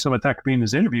 listening to some of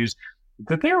Tacopina's interviews,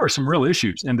 that there were some real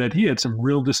issues and that he had some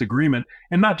real disagreement,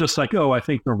 and not just like, I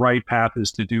think the right path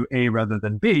is to do A rather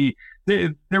than B.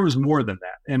 There was more than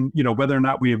that. And, whether or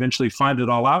not we eventually find it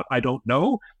all out, I don't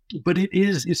know, but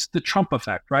it's the Trump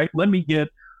effect, right? Let me get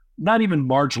not even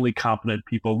marginally competent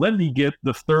people. Let me get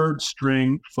the third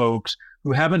string folks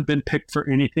who haven't been picked for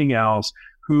anything else,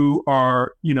 who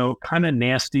are, kind of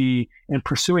nasty and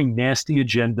pursuing nasty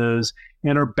agendas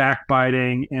and are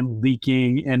backbiting and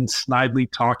leaking and snidely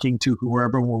talking to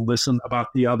whoever will listen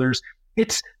about the others.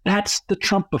 That's the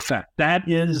Trump effect. That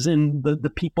is in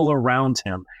the people around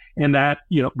him. And that,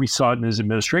 we saw it in his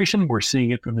administration. We're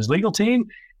seeing it from his legal team.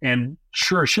 And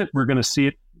sure as shit, we're going to see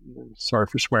it. Sorry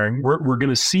for swearing. We're going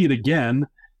to see it again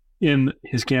in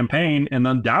his campaign, and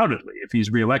undoubtedly if he's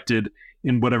reelected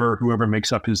in whoever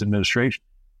makes up his administration.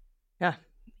 Yeah.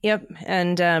 Yep.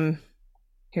 And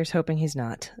here's hoping he's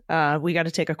not. We got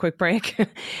to take a quick break.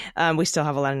 We still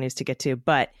have a lot of news to get to,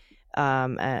 but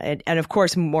and of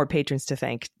course more patrons to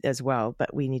thank as well.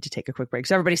 But we need to take a quick break.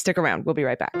 So everybody stick around. We'll be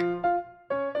right back.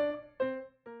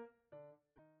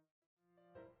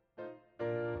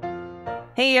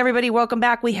 Hey, everybody. Welcome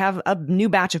back. We have a new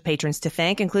batch of patrons to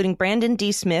thank, including Brandon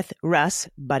D. Smith, Russ,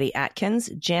 Buddy Atkins,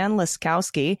 Jan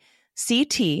Liskowski,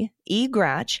 CT, E.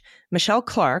 Gratch, Michelle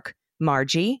Clark,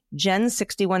 Margie, Jen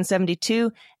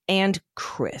 6172, and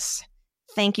Chris.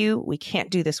 Thank you. We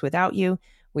can't do this without you.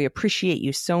 We appreciate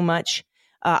you so much.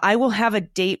 I will have a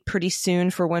date pretty soon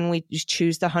for when we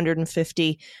choose the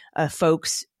 150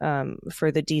 folks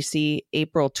for the DC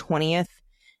April 20th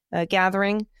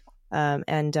gathering.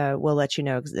 And we'll let you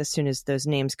know as soon as those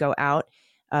names go out.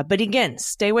 But again,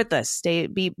 stay with us.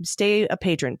 Stay a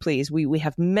patron, please. We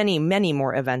have many, many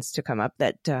more events to come up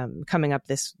coming up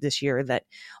this year that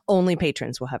only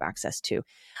patrons will have access to.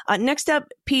 Next up,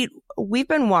 Pete, we've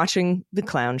been watching the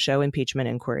clown show impeachment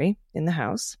inquiry in the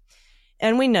House,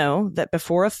 and we know that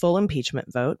before a full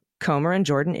impeachment vote, Comer and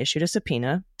Jordan issued a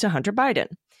subpoena to Hunter Biden.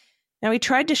 Now, he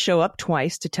tried to show up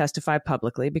twice to testify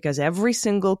publicly because every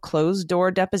single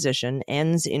closed-door deposition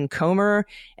ends in Comer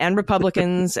and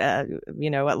Republicans, at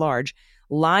large,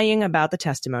 lying about the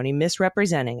testimony,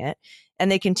 misrepresenting it,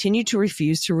 and they continue to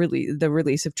refuse to release the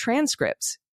release of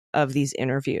transcripts of these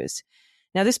interviews.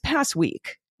 Now, this past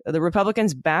week, the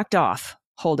Republicans backed off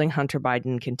holding Hunter Biden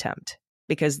in contempt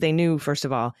because they knew, first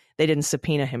of all, they didn't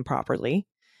subpoena him properly.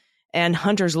 And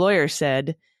Hunter's lawyer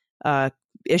said,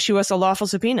 issue us a lawful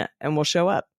subpoena and we'll show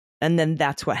up. And then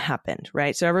that's what happened,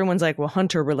 right? So everyone's like, well,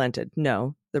 Hunter relented.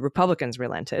 No, the Republicans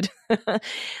relented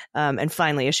and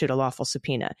finally issued a lawful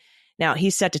subpoena. Now,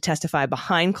 he's set to testify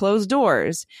behind closed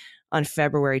doors on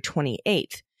February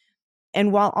 28th.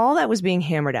 And while all that was being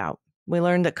hammered out, we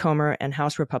learned that Comer and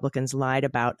House Republicans lied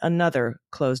about another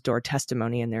closed-door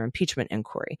testimony in their impeachment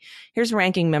inquiry. Here's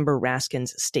Ranking Member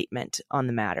Raskin's statement on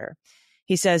the matter.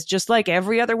 He says, just like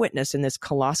every other witness in this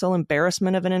colossal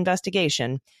embarrassment of an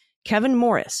investigation, Kevin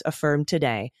Morris affirmed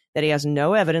today that he has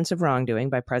no evidence of wrongdoing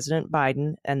by President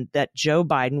Biden and that Joe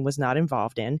Biden was not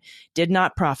involved in, did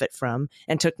not profit from,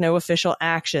 and took no official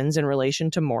actions in relation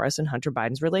to Morris and Hunter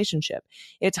Biden's relationship.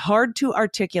 It's hard to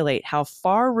articulate how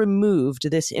far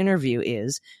removed this interview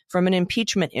is from an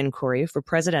impeachment inquiry for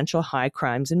presidential high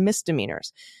crimes and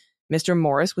misdemeanors. Mr.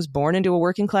 Morris was born into a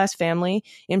working-class family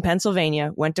in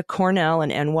Pennsylvania, went to Cornell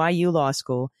and NYU Law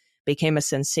School, became a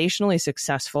sensationally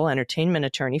successful entertainment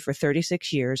attorney for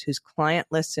 36 years, whose client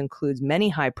list includes many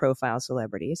high-profile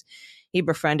celebrities. He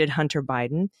befriended Hunter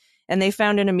Biden, and they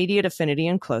found an immediate affinity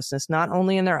and closeness, not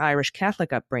only in their Irish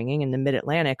Catholic upbringing in the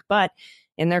Mid-Atlantic, but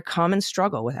in their common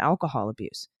struggle with alcohol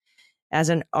abuse. As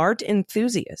an art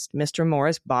enthusiast, Mr.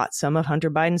 Morris bought some of Hunter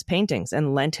Biden's paintings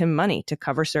and lent him money to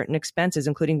cover certain expenses,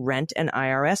 including rent and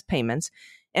IRS payments,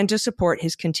 and to support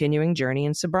his continuing journey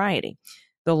in sobriety.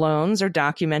 The loans are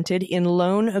documented in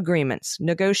loan agreements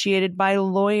negotiated by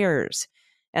lawyers,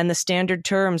 and the standard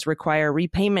terms require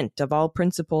repayment of all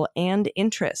principal and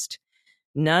interest.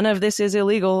 None of this is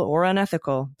illegal or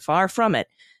unethical, far from it,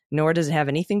 nor does it have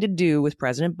anything to do with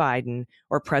President Biden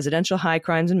or presidential high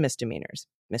crimes and misdemeanors.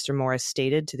 Mr. Morris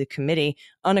stated to the committee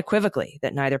unequivocally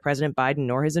that neither President Biden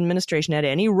nor his administration had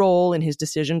any role in his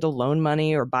decision to loan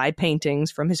money or buy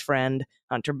paintings from his friend,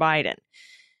 Hunter Biden.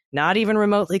 Not even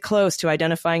remotely close to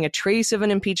identifying a trace of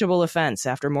an impeachable offense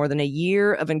after more than a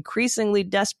year of increasingly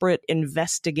desperate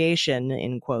investigation,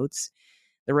 in quotes.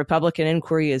 The Republican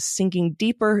inquiry is sinking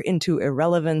deeper into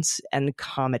irrelevance and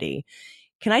comedy.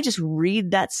 Can I just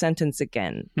read that sentence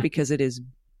again? Because it is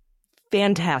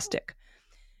fantastic.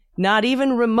 Not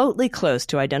even remotely close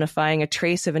to identifying a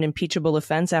trace of an impeachable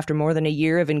offense after more than a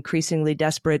year of increasingly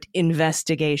desperate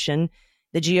investigation.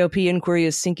 The GOP inquiry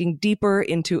is sinking deeper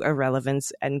into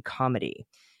irrelevance and comedy.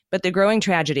 But the growing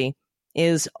tragedy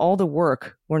is all the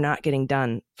work we're not getting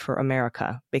done for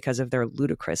America because of their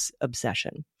ludicrous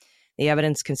obsession. The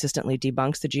evidence consistently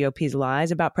debunks the GOP's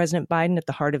lies about President Biden at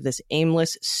the heart of this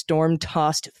aimless,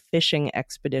 storm-tossed fishing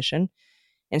expedition.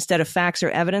 Instead of facts or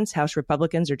evidence, House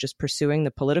Republicans are just pursuing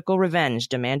the political revenge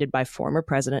demanded by former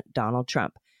President Donald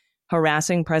Trump,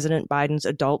 harassing President Biden's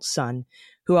adult son,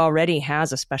 who already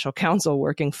has a special counsel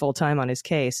working full-time on his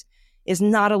case, is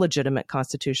not a legitimate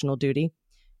constitutional duty,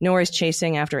 nor is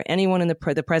chasing after anyone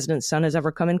the president's son has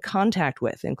ever come in contact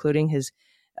with, including his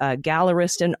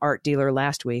gallerist and art dealer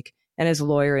last week and his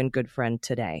lawyer and good friend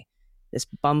today. This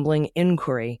bumbling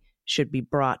inquiry should be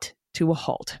brought to a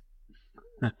halt.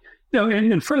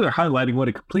 And further highlighting what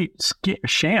a complete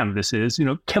sham this is,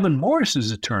 Kevin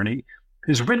Morris's attorney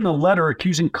has written a letter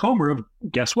accusing Comer of,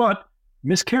 guess what,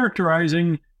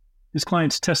 mischaracterizing his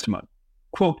client's testimony.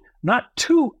 Quote, not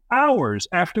 2 hours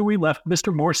after we left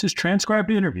Mr. Morris's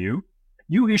transcribed interview,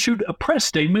 you issued a press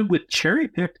statement with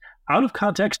cherry-picked, out of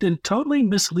context and totally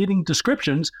misleading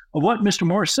descriptions of what Mr.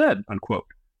 Morris said, unquote.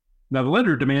 Now, the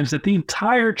letter demands that the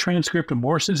entire transcript of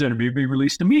Morris's interview be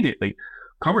released immediately.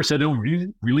 Comer said he'll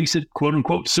release it, quote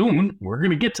unquote, soon. We're going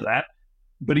to get to that,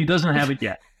 but he doesn't have it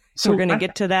yet. So we're going to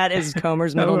get to that as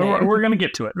Comer's middle name. We're going to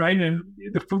get to it, right? And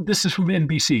this is from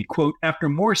NBC. Quote, after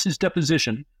Morris's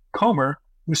deposition, Comer,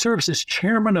 who serves as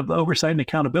chairman of the Oversight and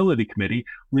Accountability Committee,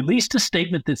 released a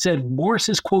statement that said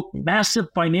Morris's, quote, massive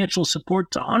financial support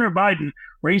to Hunter Biden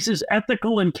raises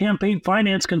ethical and campaign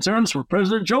finance concerns for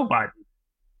President Joe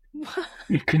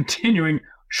Biden. Continuing,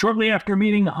 shortly after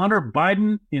meeting Hunter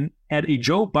Biden at a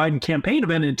Joe Biden campaign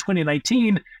event in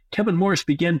 2019, Kevin Morris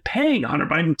began paying Hunter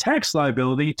Biden tax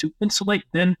liability to insulate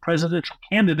then presidential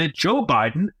candidate Joe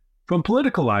Biden from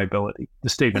political liability, the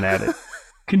statement added.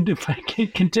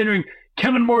 Continuing,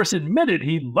 Kevin Morris admitted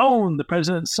he loaned the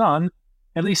president's son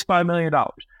at least $5 million.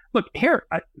 Look, here,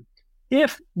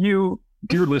 if you,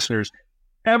 dear listeners,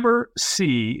 ever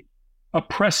see a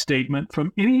press statement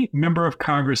from any member of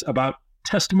Congress about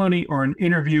testimony or an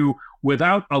interview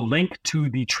without a link to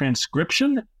the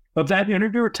transcription of that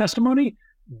interview or testimony,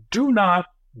 do not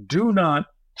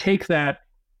take that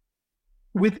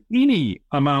with any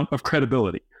amount of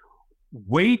credibility.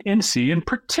 Wait and see, and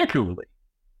particularly,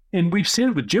 and we've seen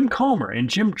it with Jim Comer and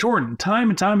Jim Jordan time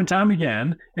and time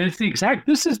again, and it's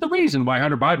this is the reason why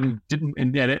Hunter Biden didn't,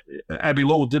 and Abby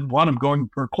Lowell didn't want him going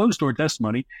for closed-door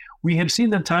testimony. We have seen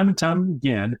them time and time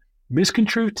again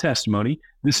misconstrue testimony.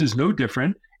 This is no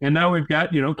different. And now we've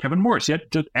got, Kevin Morris yet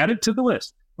to add it to the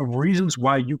list of reasons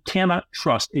why you cannot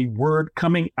trust a word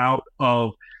coming out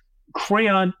of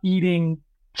crayon-eating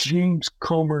James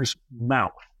Comer's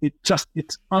mouth.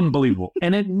 It's unbelievable.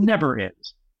 And it never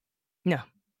ends.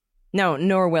 No,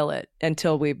 nor will it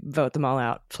until we vote them all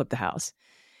out, flip the House.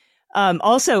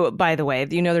 Also, by the way,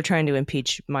 they're trying to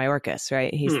impeach Mayorkas,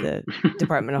 right? He's the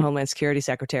Department of Homeland Security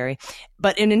Secretary.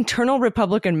 But an internal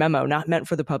Republican memo, not meant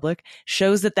for the public,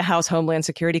 shows that the House Homeland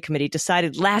Security Committee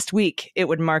decided last week it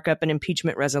would mark up an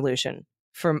impeachment resolution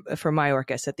for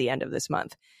Mayorkas at the end of this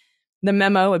month. The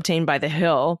memo, obtained by The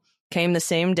Hill, came the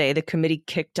same day the committee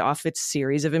kicked off its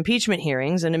series of impeachment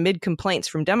hearings, and amid complaints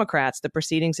from Democrats, the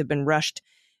proceedings have been rushed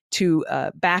to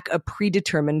back a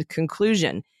predetermined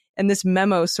conclusion. And this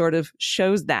memo sort of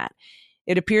shows that.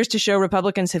 It appears to show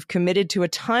Republicans have committed to a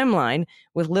timeline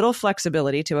with little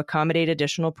flexibility to accommodate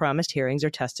additional promised hearings or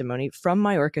testimony from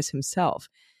Mayorkas himself.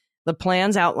 The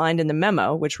plans outlined in the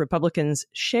memo, which Republicans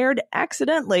shared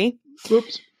accidentally,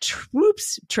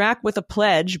 track with a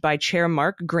pledge by Chair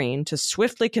Mark Green to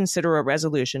swiftly consider a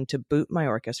resolution to boot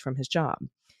Mayorkas from his job.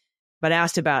 But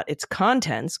asked about its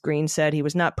contents, Green said he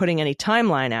was not putting any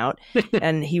timeline out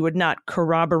and he would not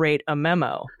corroborate a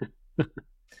memo.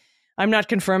 I'm not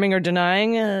confirming or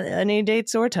denying any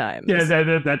dates or times. Yeah,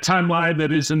 that timeline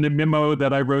that is in the memo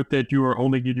that I wrote that you were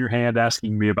holding in your hand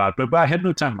asking me about, but I had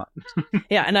no timeline.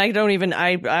 Yeah, and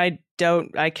I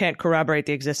can't corroborate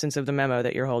the existence of the memo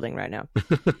that you're holding right now.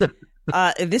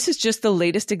 This is just the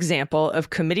latest example of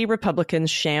committee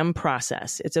Republicans' sham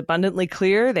process. It's abundantly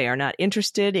clear they are not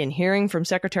interested in hearing from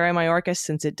Secretary Mayorkas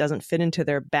since it doesn't fit into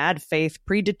their bad faith,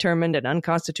 predetermined, and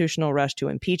unconstitutional rush to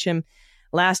impeach him.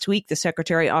 Last week, the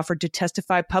secretary offered to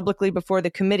testify publicly before the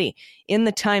committee. In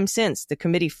the time since, the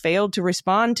committee failed to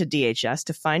respond to DHS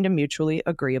to find a mutually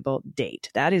agreeable date.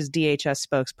 That is DHS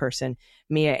spokesperson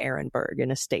Mia Ehrenberg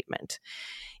in a statement.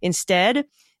 Instead,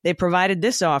 they provided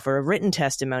this offer of written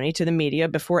testimony to the media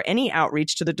before any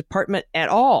outreach to the department at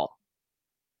all.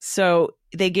 So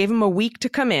they gave him a week to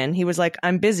come in. He was like,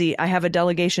 I'm busy. I have a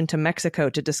delegation to Mexico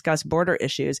to discuss border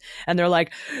issues. And they're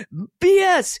like,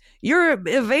 BS, you're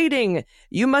evading.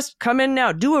 You must come in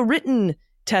now. Do a written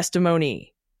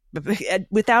testimony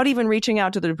without even reaching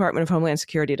out to the Department of Homeland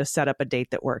Security to set up a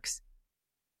date that works.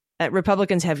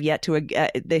 Republicans have yet to,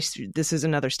 this is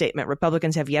another statement,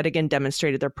 Republicans have yet again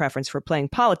demonstrated their preference for playing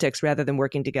politics rather than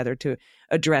working together to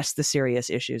address the serious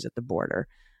issues at the border,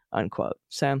 unquote.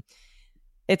 So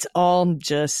it's all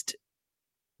just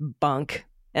bunk.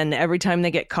 And every time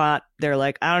they get caught, they're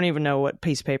like, I don't even know what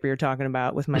piece of paper you're talking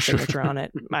about with my signature on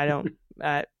it. I don't,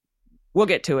 we'll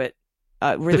get to it.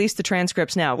 Release the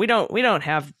transcripts now. I don't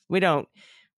have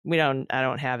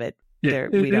it. Yeah,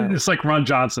 it's like Ron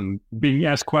Johnson being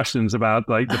asked questions about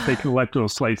like the fake electoral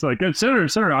slates. Like,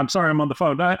 Senator, I'm sorry, I'm on the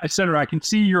phone. Senator, I can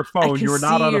see your phone. You were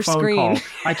not on a phone call.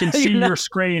 I can see your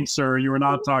screen, sir. You were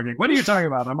not talking. What are you talking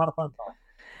about? I'm on a phone call.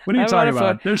 What are you talking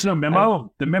about? There's no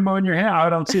memo. The memo in your hand.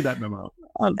 I don't see that memo.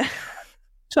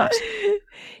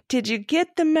 Did you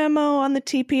get the memo on the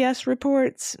TPS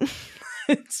reports?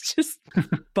 It's just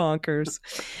bonkers.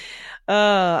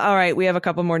 All right, we have a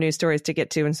couple more news stories to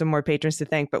get to and some more patrons to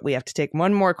thank, but we have to take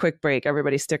one more quick break.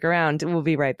 Everybody stick around. We'll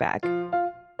be right back.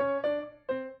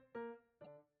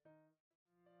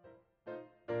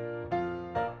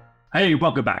 Hey,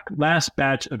 welcome back. Last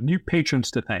batch of new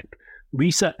patrons to thank.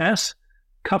 Lisa S.,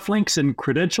 Cufflinks and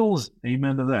Credentials,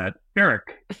 amen to that.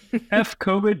 Eric, F.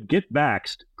 COVID, Get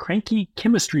Vaxxed, Cranky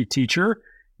Chemistry Teacher,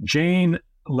 Jane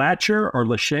Latcher or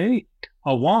Lachey,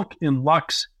 A Wonk in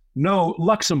Lux, No,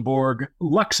 Luxembourg,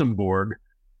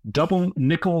 Double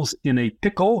Nickels in a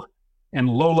Pickle, and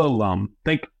Lola Lum.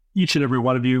 Thank each and every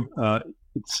one of you.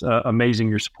 It's amazing.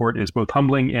 Your support is both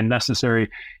humbling and necessary,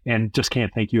 and just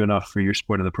can't thank you enough for your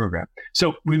support of the program.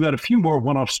 So we've got a few more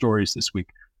one-off stories this week.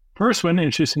 First one,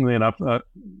 interestingly enough,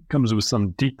 comes with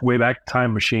some deep way back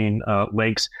time machine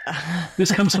links.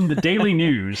 This comes from the Daily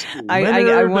News.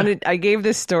 I gave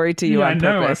this story to you on purpose.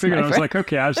 I know. I figured I was like,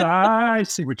 okay, I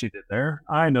see what you did there.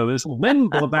 I know this. Len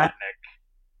Blavatnik,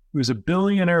 who's a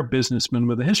billionaire businessman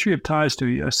with a history of ties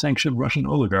to a sanctioned Russian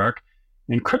oligarch,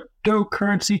 and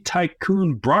cryptocurrency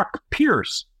tycoon Brock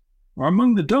Pierce are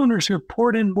among the donors who have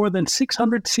poured in more than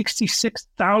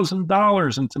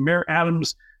 $666,000 into Mayor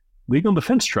Adams' Legal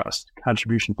Defense Trust,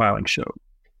 contribution filings showed.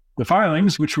 The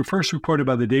filings, which were first reported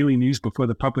by the Daily News before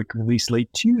the public release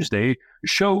late Tuesday,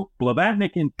 show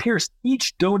Blavatnik and Pierce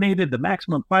each donated the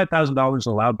maximum $5,000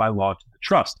 allowed by law to the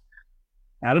trust.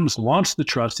 Adams launched the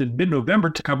trust in mid-November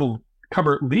to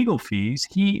cover legal fees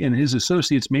he and his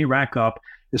associates may rack up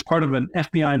as part of an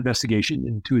FBI investigation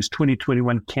into his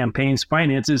 2021 campaign's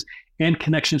finances and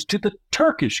connections to the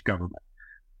Turkish government.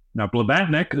 Now,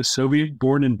 Blavatnik, a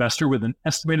Soviet-born investor with an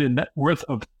estimated net worth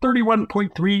of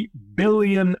 $31.3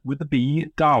 billion with a B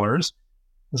dollars,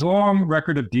 has a long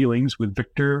record of dealings with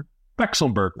Viktor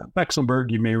Vekselberg. Now,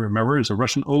 Vekselberg, you may remember, is a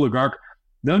Russian oligarch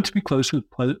known to be close with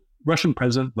Russian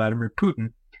President Vladimir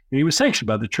Putin And he was sanctioned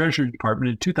by the Treasury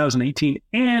Department in 2018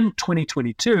 and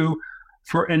 2022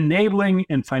 for enabling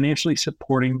and financially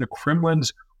supporting the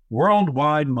Kremlin's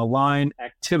worldwide malign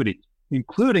activity,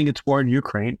 including its war in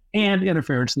Ukraine and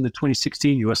interference in the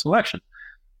 2016 U.S. election.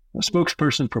 A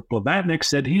spokesperson for Blavatnik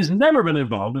said he's never been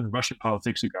involved in Russian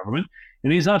politics or government,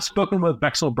 and he's not spoken with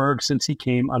Vekselberg since he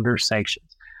came under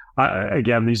sanctions.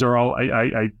 Again, these are all,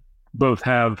 I both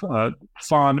have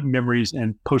fond memories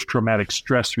and post-traumatic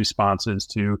stress responses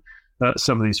to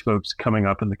some of these folks coming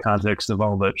up in the context of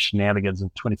all the shenanigans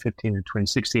of 2015 and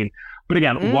 2016. But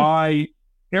again, why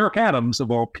Eric Adams, of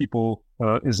all people,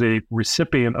 is a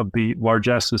recipient of the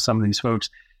largesse of some of these folks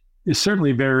is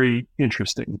certainly very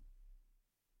interesting.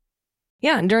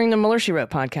 Yeah, and during the Mueller, She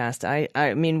Wrote podcast,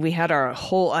 I mean, we had our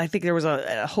whole, I think there was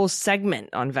a whole segment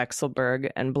on Vekselberg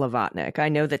and Blavatnik. I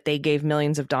know that they gave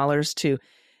millions of dollars to,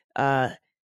 what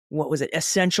was it,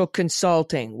 Essential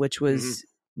Consulting, which was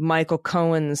Michael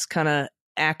Cohen's kind of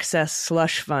access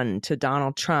slush fund to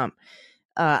Donald Trump.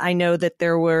 I know that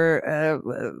there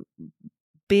were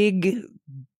big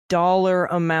dollar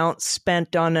amounts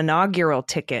spent on inaugural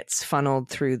tickets funneled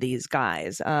through these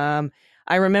guys.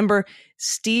 I remember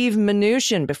Steve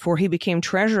Mnuchin, before he became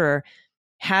treasurer,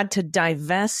 had to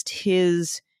divest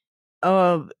his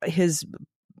ownership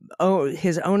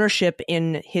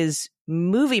in his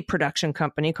movie production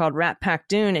company called Rat Pack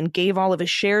Dune and gave all of his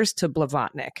shares to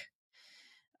Blavatnik.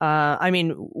 I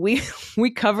mean, we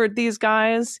covered these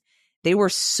guys. They were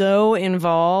so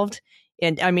involved.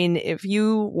 And I mean, if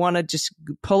you want to just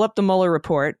pull up the Mueller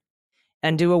report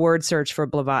and do a word search for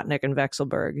Blavatnik and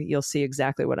Vekselberg, you'll see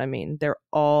exactly what I mean. They're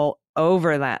all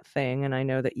over that thing. And I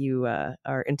know that you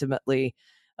are intimately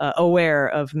aware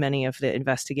of many of the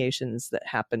investigations that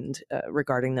happened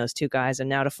regarding those two guys. And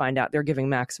now to find out they're giving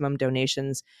maximum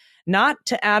donations, not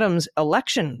to Adams'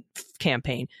 election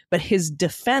campaign, but his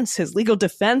defense, his legal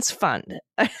defense fund.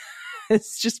 It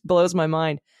just blows my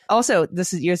mind. Also,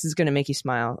 this is going to make you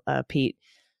smile, Pete.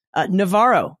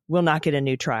 Navarro will not get a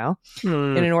new trial.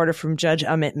 In an order from Judge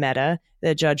Amit Mehta,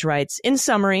 the judge writes, in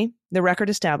summary, the record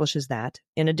establishes that,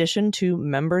 in addition to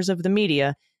members of the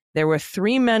media, there were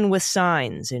 3 men with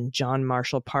signs in John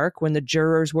Marshall Park when the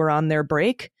jurors were on their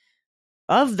break.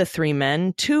 Of the 3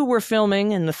 men, 2 were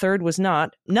filming and the third was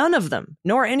not. None of them,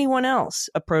 nor anyone else,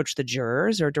 approached the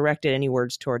jurors or directed any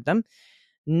words toward them.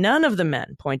 None of the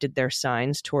men pointed their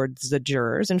signs towards the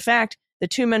jurors. In fact, the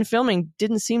 2 men filming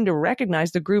didn't seem to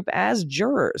recognize the group as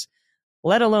jurors,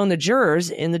 let alone the jurors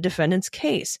in the defendant's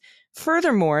case.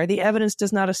 Furthermore, the evidence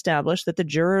does not establish that the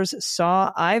jurors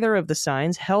saw either of the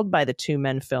signs held by the 2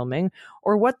 men filming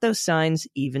or what those signs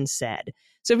even said.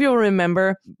 So if you'll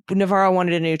remember, Navarro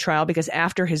wanted a new trial because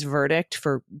after his verdict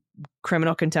for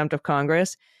criminal contempt of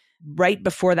Congress, right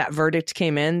before that verdict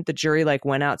came in, the jury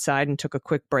went outside and took a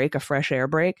quick break, a fresh air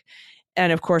break.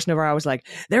 And of course, Navarro was like,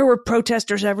 there were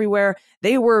protesters everywhere.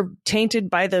 They were tainted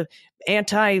by the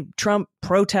anti-Trump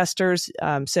protesters.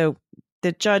 So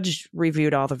the judge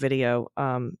reviewed all the video.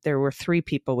 There were 3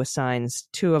 people with signs.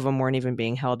 2 of them weren't even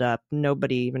being held up.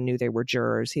 Nobody even knew they were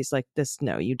jurors. He's like,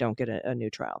 no, you don't get a new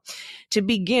trial. To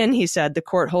begin, he said, the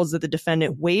court holds that the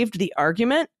defendant waived the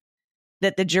argument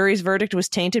that the jury's verdict was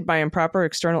tainted by improper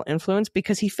external influence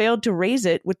because he failed to raise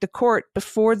it with the court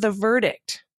before the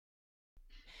verdict.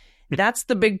 That's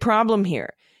the big problem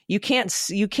here. You can't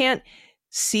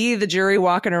see the jury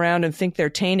walking around and think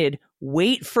they're tainted.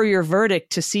 Wait for your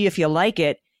verdict to see if you like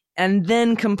it, and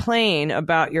then complain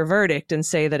about your verdict and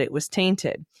say that it was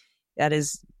tainted. That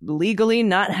is legally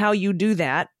not how you do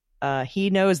that. He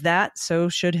knows that, so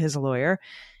should his lawyer.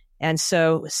 And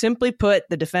so, simply put,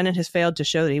 the defendant has failed to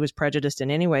show that he was prejudiced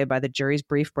in any way by the jury's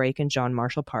brief break in John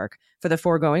Marshall Park. For the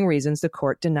foregoing reasons, the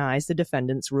court denies the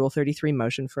defendant's Rule 33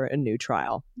 motion for a new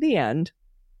trial. The end.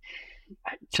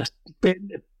 Just,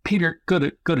 Peter, go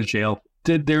to jail.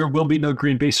 There will be no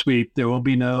Green Bay sweep. There will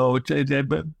be no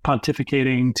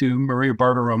pontificating to Maria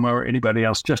Bartiromo or anybody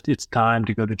else. Just it's time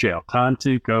to go to jail. Time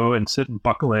to go and sit and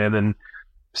buckle in and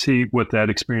see what that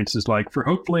experience is like for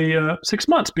hopefully 6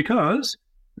 months, because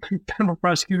federal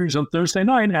prosecutors on Thursday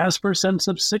night asked for a sentence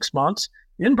of 6 months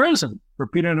in prison for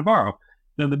Peter Navarro.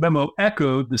 Now, the memo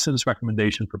echoed the sentence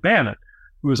recommendation for Bannon,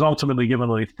 who was ultimately given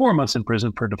only 4 months in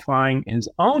prison for defying his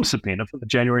own subpoena from the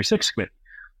January 6th committee.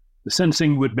 The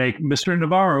sentencing would make Mr.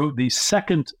 Navarro the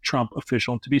second Trump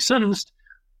official to be sentenced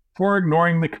for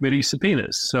ignoring the committee's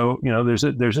subpoenas. So,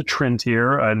 there's a trend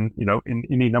here, and, in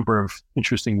any number of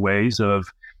interesting ways of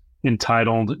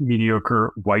entitled,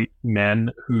 mediocre white men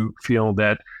who feel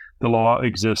that the law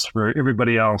exists for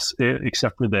everybody else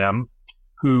except for them,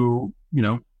 who,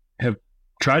 have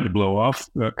tried to blow off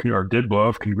or did blow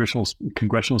off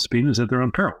congressional subpoenas at their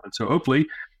own peril. And so hopefully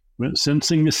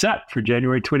sentencing is set for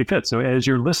January 25th. So as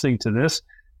you're listening to this,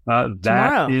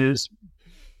 Tomorrow.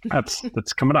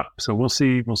 that's coming up. So we'll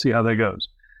see how that goes.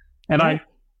 And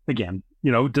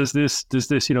does this,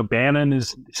 Bannon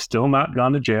is still not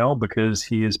gone to jail because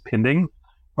he is pending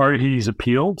or he's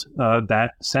appealed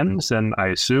that sentence. And I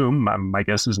assume, my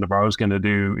guess is Navarro's going to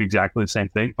do exactly the same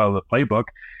thing, follow the playbook.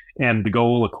 And the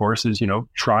goal, of course, is,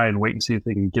 try and wait and see if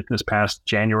they can get this past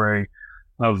January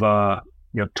of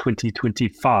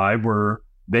 2025, where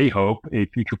they hope a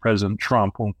future President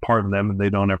Trump will pardon them and they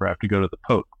don't ever have to go to the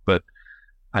Pope. But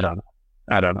I don't know.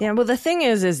 Yeah, well, the thing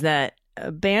is that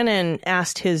Bannon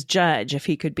asked his judge if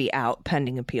he could be out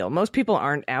pending appeal. Most people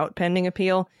aren't out pending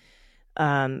appeal,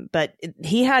 but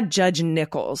he had Judge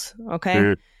Nichols,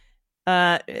 okay?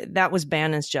 That was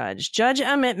Bannon's judge. Judge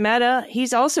Emmett Mehta,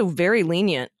 he's also very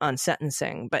lenient on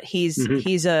sentencing, but he's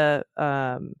a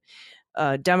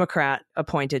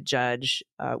Democrat-appointed judge,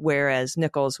 whereas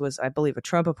Nichols was, I believe, a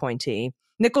Trump appointee.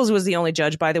 Nichols was the only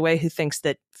judge, by the way, who thinks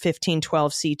that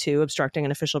 1512C2, obstructing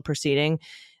an official proceeding,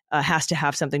 has to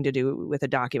have something to do with a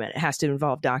document. It has to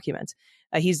involve documents.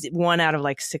 He's one out of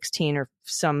like 16 or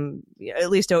at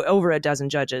least over a dozen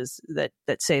judges that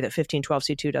say that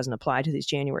 1512C2 doesn't apply to these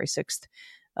January 6th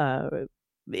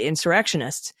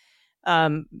insurrectionists.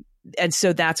 And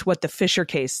so that's what the Fisher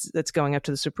case that's going up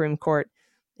to the Supreme Court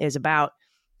is about,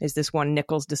 is this one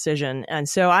Nichols decision. And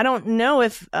so I don't know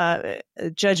if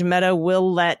Judge Mehta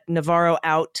will let Navarro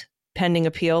out pending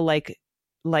appeal like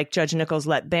Judge Nichols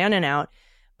let Bannon out.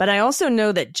 But I also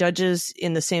know that judges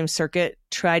in the same circuit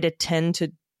tend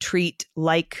to treat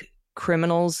like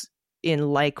criminals in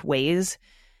like ways.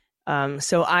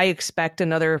 So I expect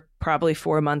another probably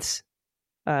 4 month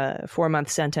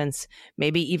sentence,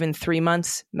 maybe even 3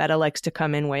 months. Mehta likes to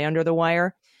come in way under the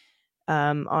wire.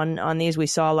 On these, we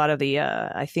saw a lot of the,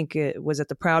 I think it was at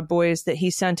the Proud Boys that he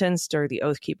sentenced, or the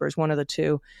Oath Keepers, one of the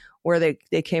two, where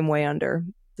they came way under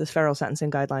the federal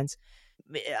sentencing guidelines.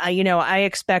 I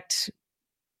expect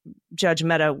Judge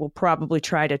Mehta will probably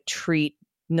try to treat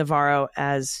Navarro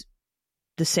as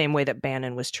the same way that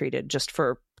Bannon was treated, just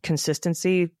for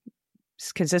consistency's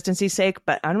sake.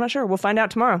 But I'm not sure. We'll find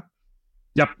out tomorrow.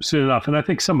 Yep, soon enough. And I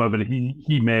think some of it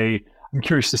he may. I'm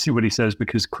curious to see what he says,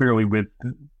 because clearly with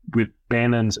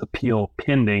Bannon's appeal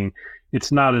pending,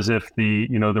 it's not as if the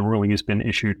ruling has been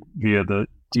issued via the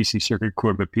D.C. Circuit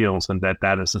Court of Appeals and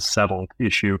that is a settled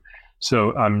issue.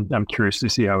 So I'm curious to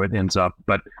see how it ends up.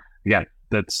 But again,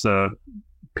 that's Pino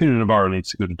Navarro needs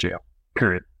to go to jail,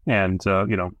 period. And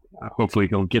hopefully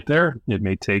he'll get there. It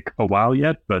may take a while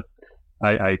yet, but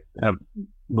I have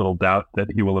little doubt that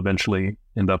he will eventually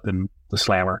end up in the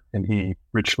slammer, and he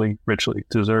richly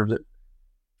deserves it.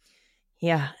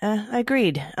 Yeah,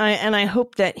 agreed. I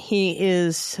hope that he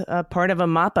is part of a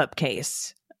mop-up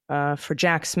case for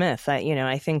Jack Smith.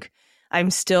 I think I'm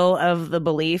still of the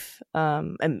belief,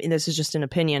 and this is just an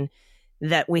opinion,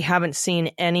 that we haven't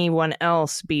seen anyone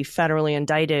else be federally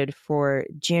indicted for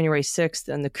January 6th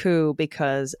and the coup,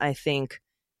 because I think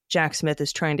Jack Smith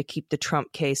is trying to keep the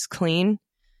Trump case clean,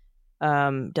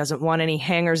 doesn't want any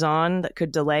hangers-on that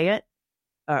could delay it.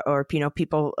 Or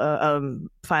people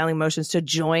filing motions to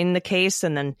join the case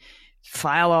and then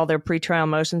file all their pretrial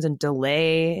motions and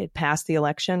delay it past the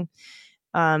election.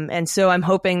 And so I'm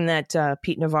hoping that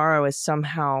Pete Navarro is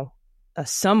somehow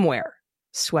somewhere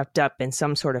swept up in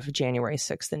some sort of January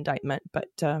 6th indictment. But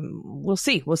we'll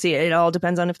see. It all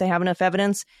depends on if they have enough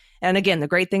evidence. And again, the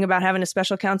great thing about having a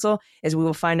special counsel is we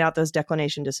will find out those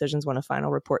declination decisions when a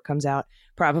final report comes out,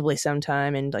 probably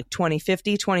sometime in like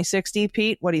 2050, 2060.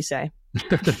 Pete, what do you say?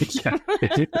 Yeah,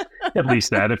 at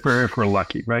least that if we're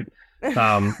lucky, right?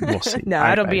 We'll see.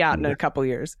 No, it'll be out in a couple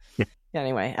years. Yeah.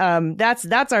 Anyway,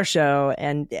 that's our show,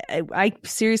 and I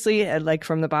seriously, like,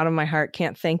 from the bottom of my heart,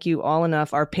 can't thank you all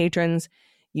enough. Our patrons,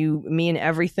 you mean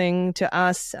everything to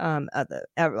us.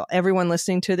 Everyone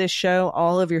listening to this show,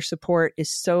 all of your support is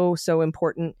so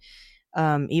important.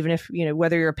 Even if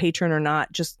whether you're a patron or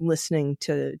not, just listening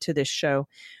to this show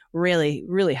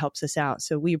really helps us out.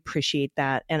 So we appreciate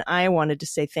that. And I wanted to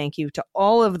say thank you to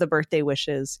all of the birthday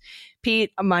wishes.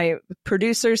 Pete, my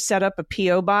producers set up a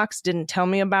P.O. box, didn't tell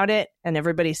me about it, and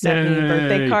everybody sent me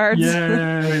birthday cards.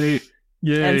 Yay!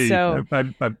 And so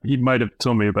he might have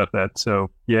told me about that.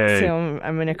 So yay! So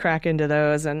I'm going to crack into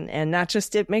those, and not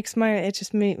just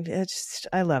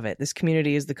I love it. This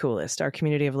community is the coolest. Our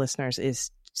community of listeners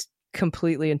is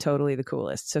completely and totally the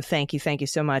coolest. So thank you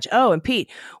so much. Oh, and Pete,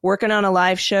 working on a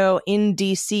live show in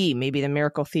DC, maybe the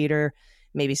Miracle Theater,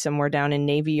 maybe somewhere down in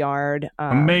Navy Yard.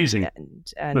 Amazing.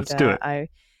 And Let's do it.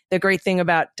 The great thing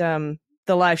about the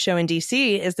the live show in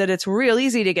DC is that it's real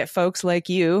easy to get folks like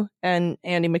you and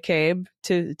Andy McCabe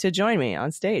to join me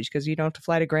on stage because you don't have to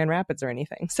fly to Grand Rapids or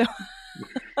anything. So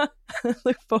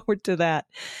look forward to that.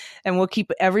 And we'll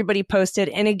keep everybody posted.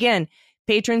 And again,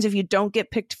 patrons, if you don't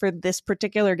get picked for this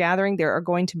particular gathering, there are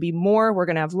going to be more. We're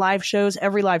going to have live shows.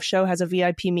 Every live show has a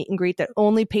VIP meet and greet that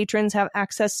only patrons have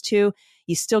access to.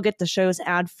 You still get the shows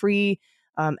ad-free,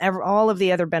 all of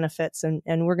the other benefits.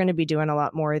 And we're going to be doing a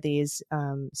lot more of these.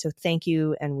 So thank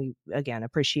you. And we, again,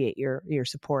 appreciate your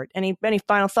support. Any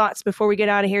final thoughts before we get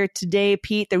out of here today,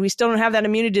 Pete? That we still don't have that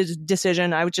immunity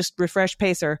decision. I would just refresh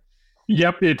Pacer.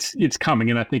 Yep, it's coming.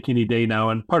 And I think any day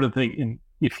now. And part of the thing,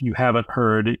 if you haven't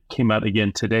heard, it came out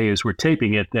again today as we're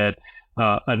taping it, that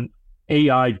an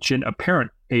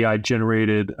apparent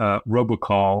AI-generated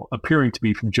robocall appearing to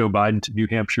be from Joe Biden to New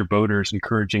Hampshire voters,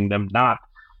 encouraging them not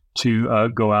to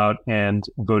go out and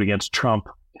vote against Trump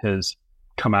has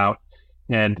come out.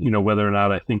 And, whether or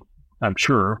not I'm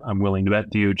sure I'm willing to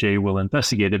bet DOJ will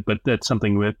investigate it, but that's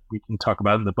something that we can talk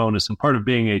about in the bonus. And part of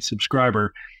being a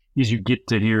subscriber is you get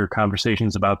to hear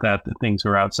conversations about that things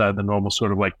are outside the normal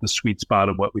sort of like the sweet spot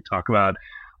of what we talk about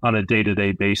on a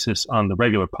day-to-day basis on the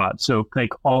regular pod. So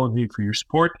thank all of you for your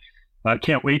support. I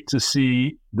can't wait to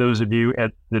see those of you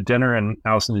at the dinner. And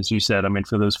Allison, as you said,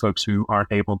 for those folks who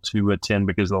aren't able to attend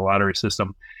because of the lottery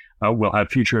system, we'll have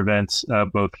future events,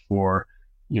 both for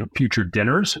future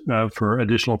dinners for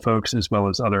additional folks, as well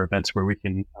as other events where we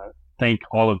can thank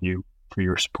all of you for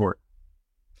your support.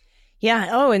 Yeah.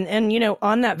 Oh, and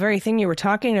on that very thing you were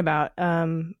talking about,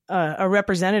 a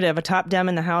representative, a top Dem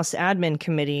in the House Admin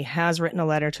Committee has written a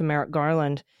letter to Merrick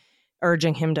Garland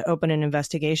urging him to open an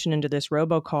investigation into this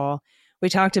robocall. We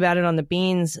talked about it on the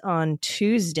Beans on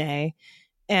Tuesday.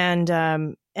 And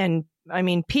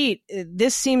Pete,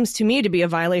 this seems to me to be a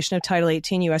violation of Title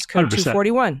 18 U.S. Code 100%.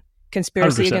 241,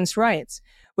 conspiracy 100%. Against rights,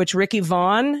 which Ricky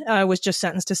Vaughn was just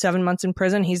sentenced to 7 months in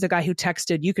prison. He's the guy who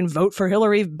texted, "You can vote for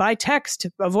Hillary by text,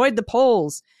 avoid the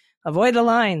polls, avoid the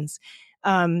lines."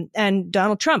 And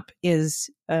Donald Trump is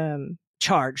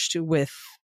charged with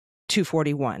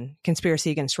 241,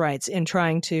 conspiracy against rights, in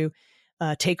trying to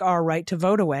take our right to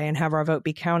vote away and have our vote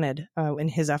be counted in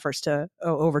his efforts to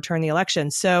overturn the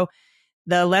election. So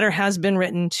the letter has been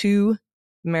written to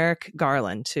Merrick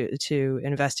Garland to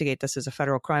investigate this as a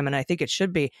federal crime. And I think it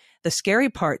should be. The scary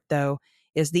part, though,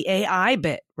 is the AI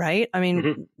bit, right?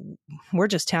 We're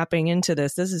just tapping into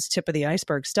this. This is tip of the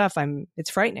iceberg stuff. It's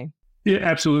frightening. It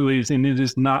absolutely is. And it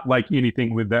is not like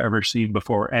anything we've ever seen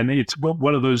before. And it's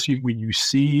one of those, when you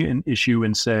see an issue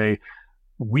and say,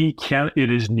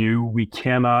 it is new, we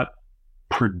cannot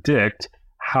predict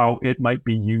how it might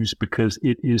be used because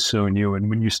it is so new. And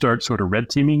when you start sort of red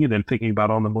teaming it and thinking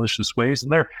about all the malicious ways,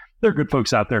 and there are good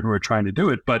folks out there who are trying to do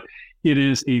it, but it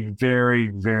is a very,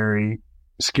 very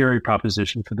scary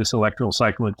proposition for this electoral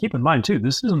cycle. And keep in mind, too,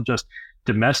 this isn't just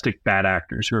domestic bad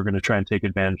actors who are going to try and take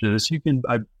advantage of this.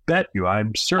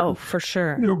 I'm certain. Oh, for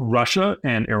sure. Russia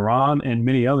and Iran and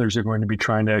many others are going to be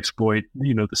trying to exploit,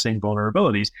 the same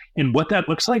vulnerabilities. And what that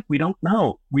looks like, we don't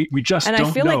know. We just don't know. And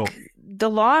I feel like the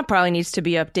law probably needs to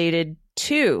be updated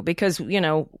too, because,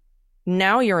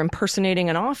 now you're impersonating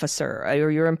an officer, or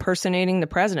you're impersonating the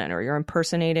president, or you're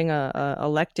impersonating a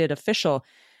elected official.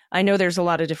 I know there's a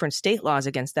lot of different state laws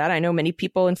against that. I know many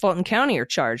people in Fulton County are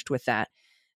charged with that.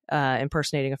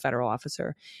 Impersonating a federal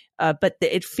officer. But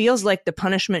it feels like the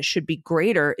punishment should be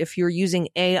greater if you're using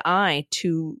AI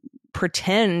to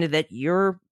pretend that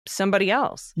you're somebody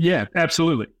else. Yeah,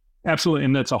 absolutely. Absolutely.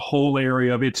 And that's a whole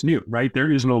area of it's new, right?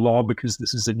 There is no law because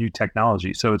this is a new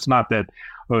technology. So it's not that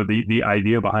the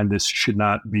idea behind this should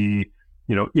not be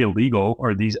illegal,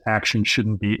 or these actions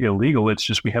shouldn't be illegal. It's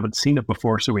just we haven't seen it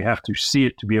before, so we have to see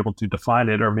it to be able to define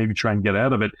it, or maybe try and get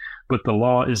out of it. But the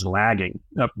law is lagging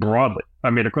broadly.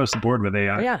 Across the board with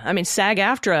AI. Yeah,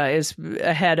 SAG-AFTRA is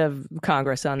ahead of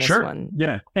Congress on this one.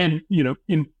 Yeah, and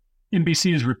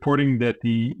NBC is reporting that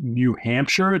the New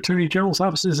Hampshire Attorney General's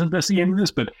office is investigating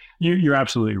this. But you're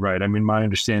absolutely right. My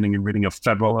understanding in reading of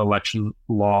federal election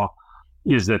law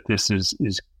is that this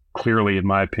is clearly, in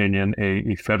my opinion,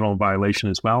 a federal violation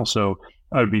as well. So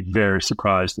I would be very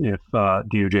surprised if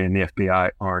DOJ and the FBI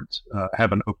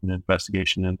have an open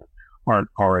investigation and aren't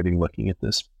already looking at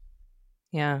this.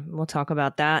 Yeah, we'll talk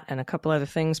about that and a couple other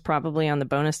things probably on the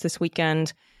bonus this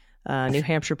weekend. New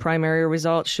Hampshire primary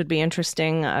results should be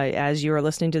interesting. As you are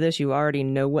listening to this, you already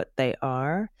know what they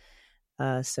are.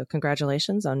 So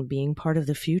congratulations on being part of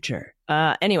the future.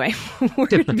 Anyway, we're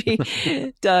going to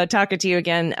be talking to you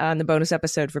again on the bonus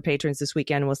episode for patrons this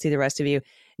weekend. We'll see the rest of you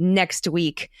next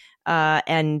week.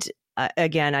 And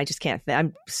again, I just can't.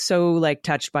 I'm so like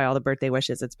touched by all the birthday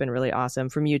wishes. It's been really awesome.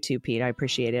 From you too, Pete. I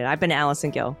appreciate it. I've been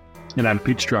Allison Gill. And I'm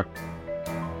Pete Struck.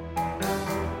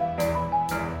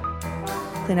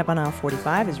 Cleanup on Aisle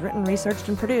 45 is written, researched,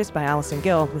 and produced by Allison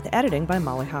Gill, with editing by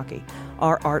Molly Hockey.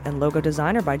 Our art and logo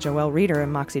design are by Joelle Reeder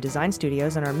and Moxie Design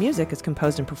Studios, and our music is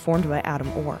composed and performed by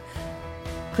Adam Orr.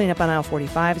 Cleanup on Aisle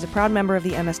 45 is a proud member of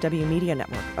the MSW Media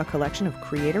Network, a collection of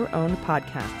creator-owned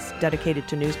podcasts dedicated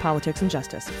to news, politics, and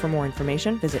justice. For more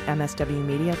information, visit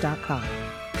mswmedia.com.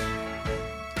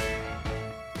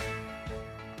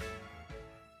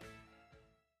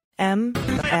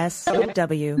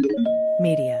 MSW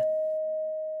Media.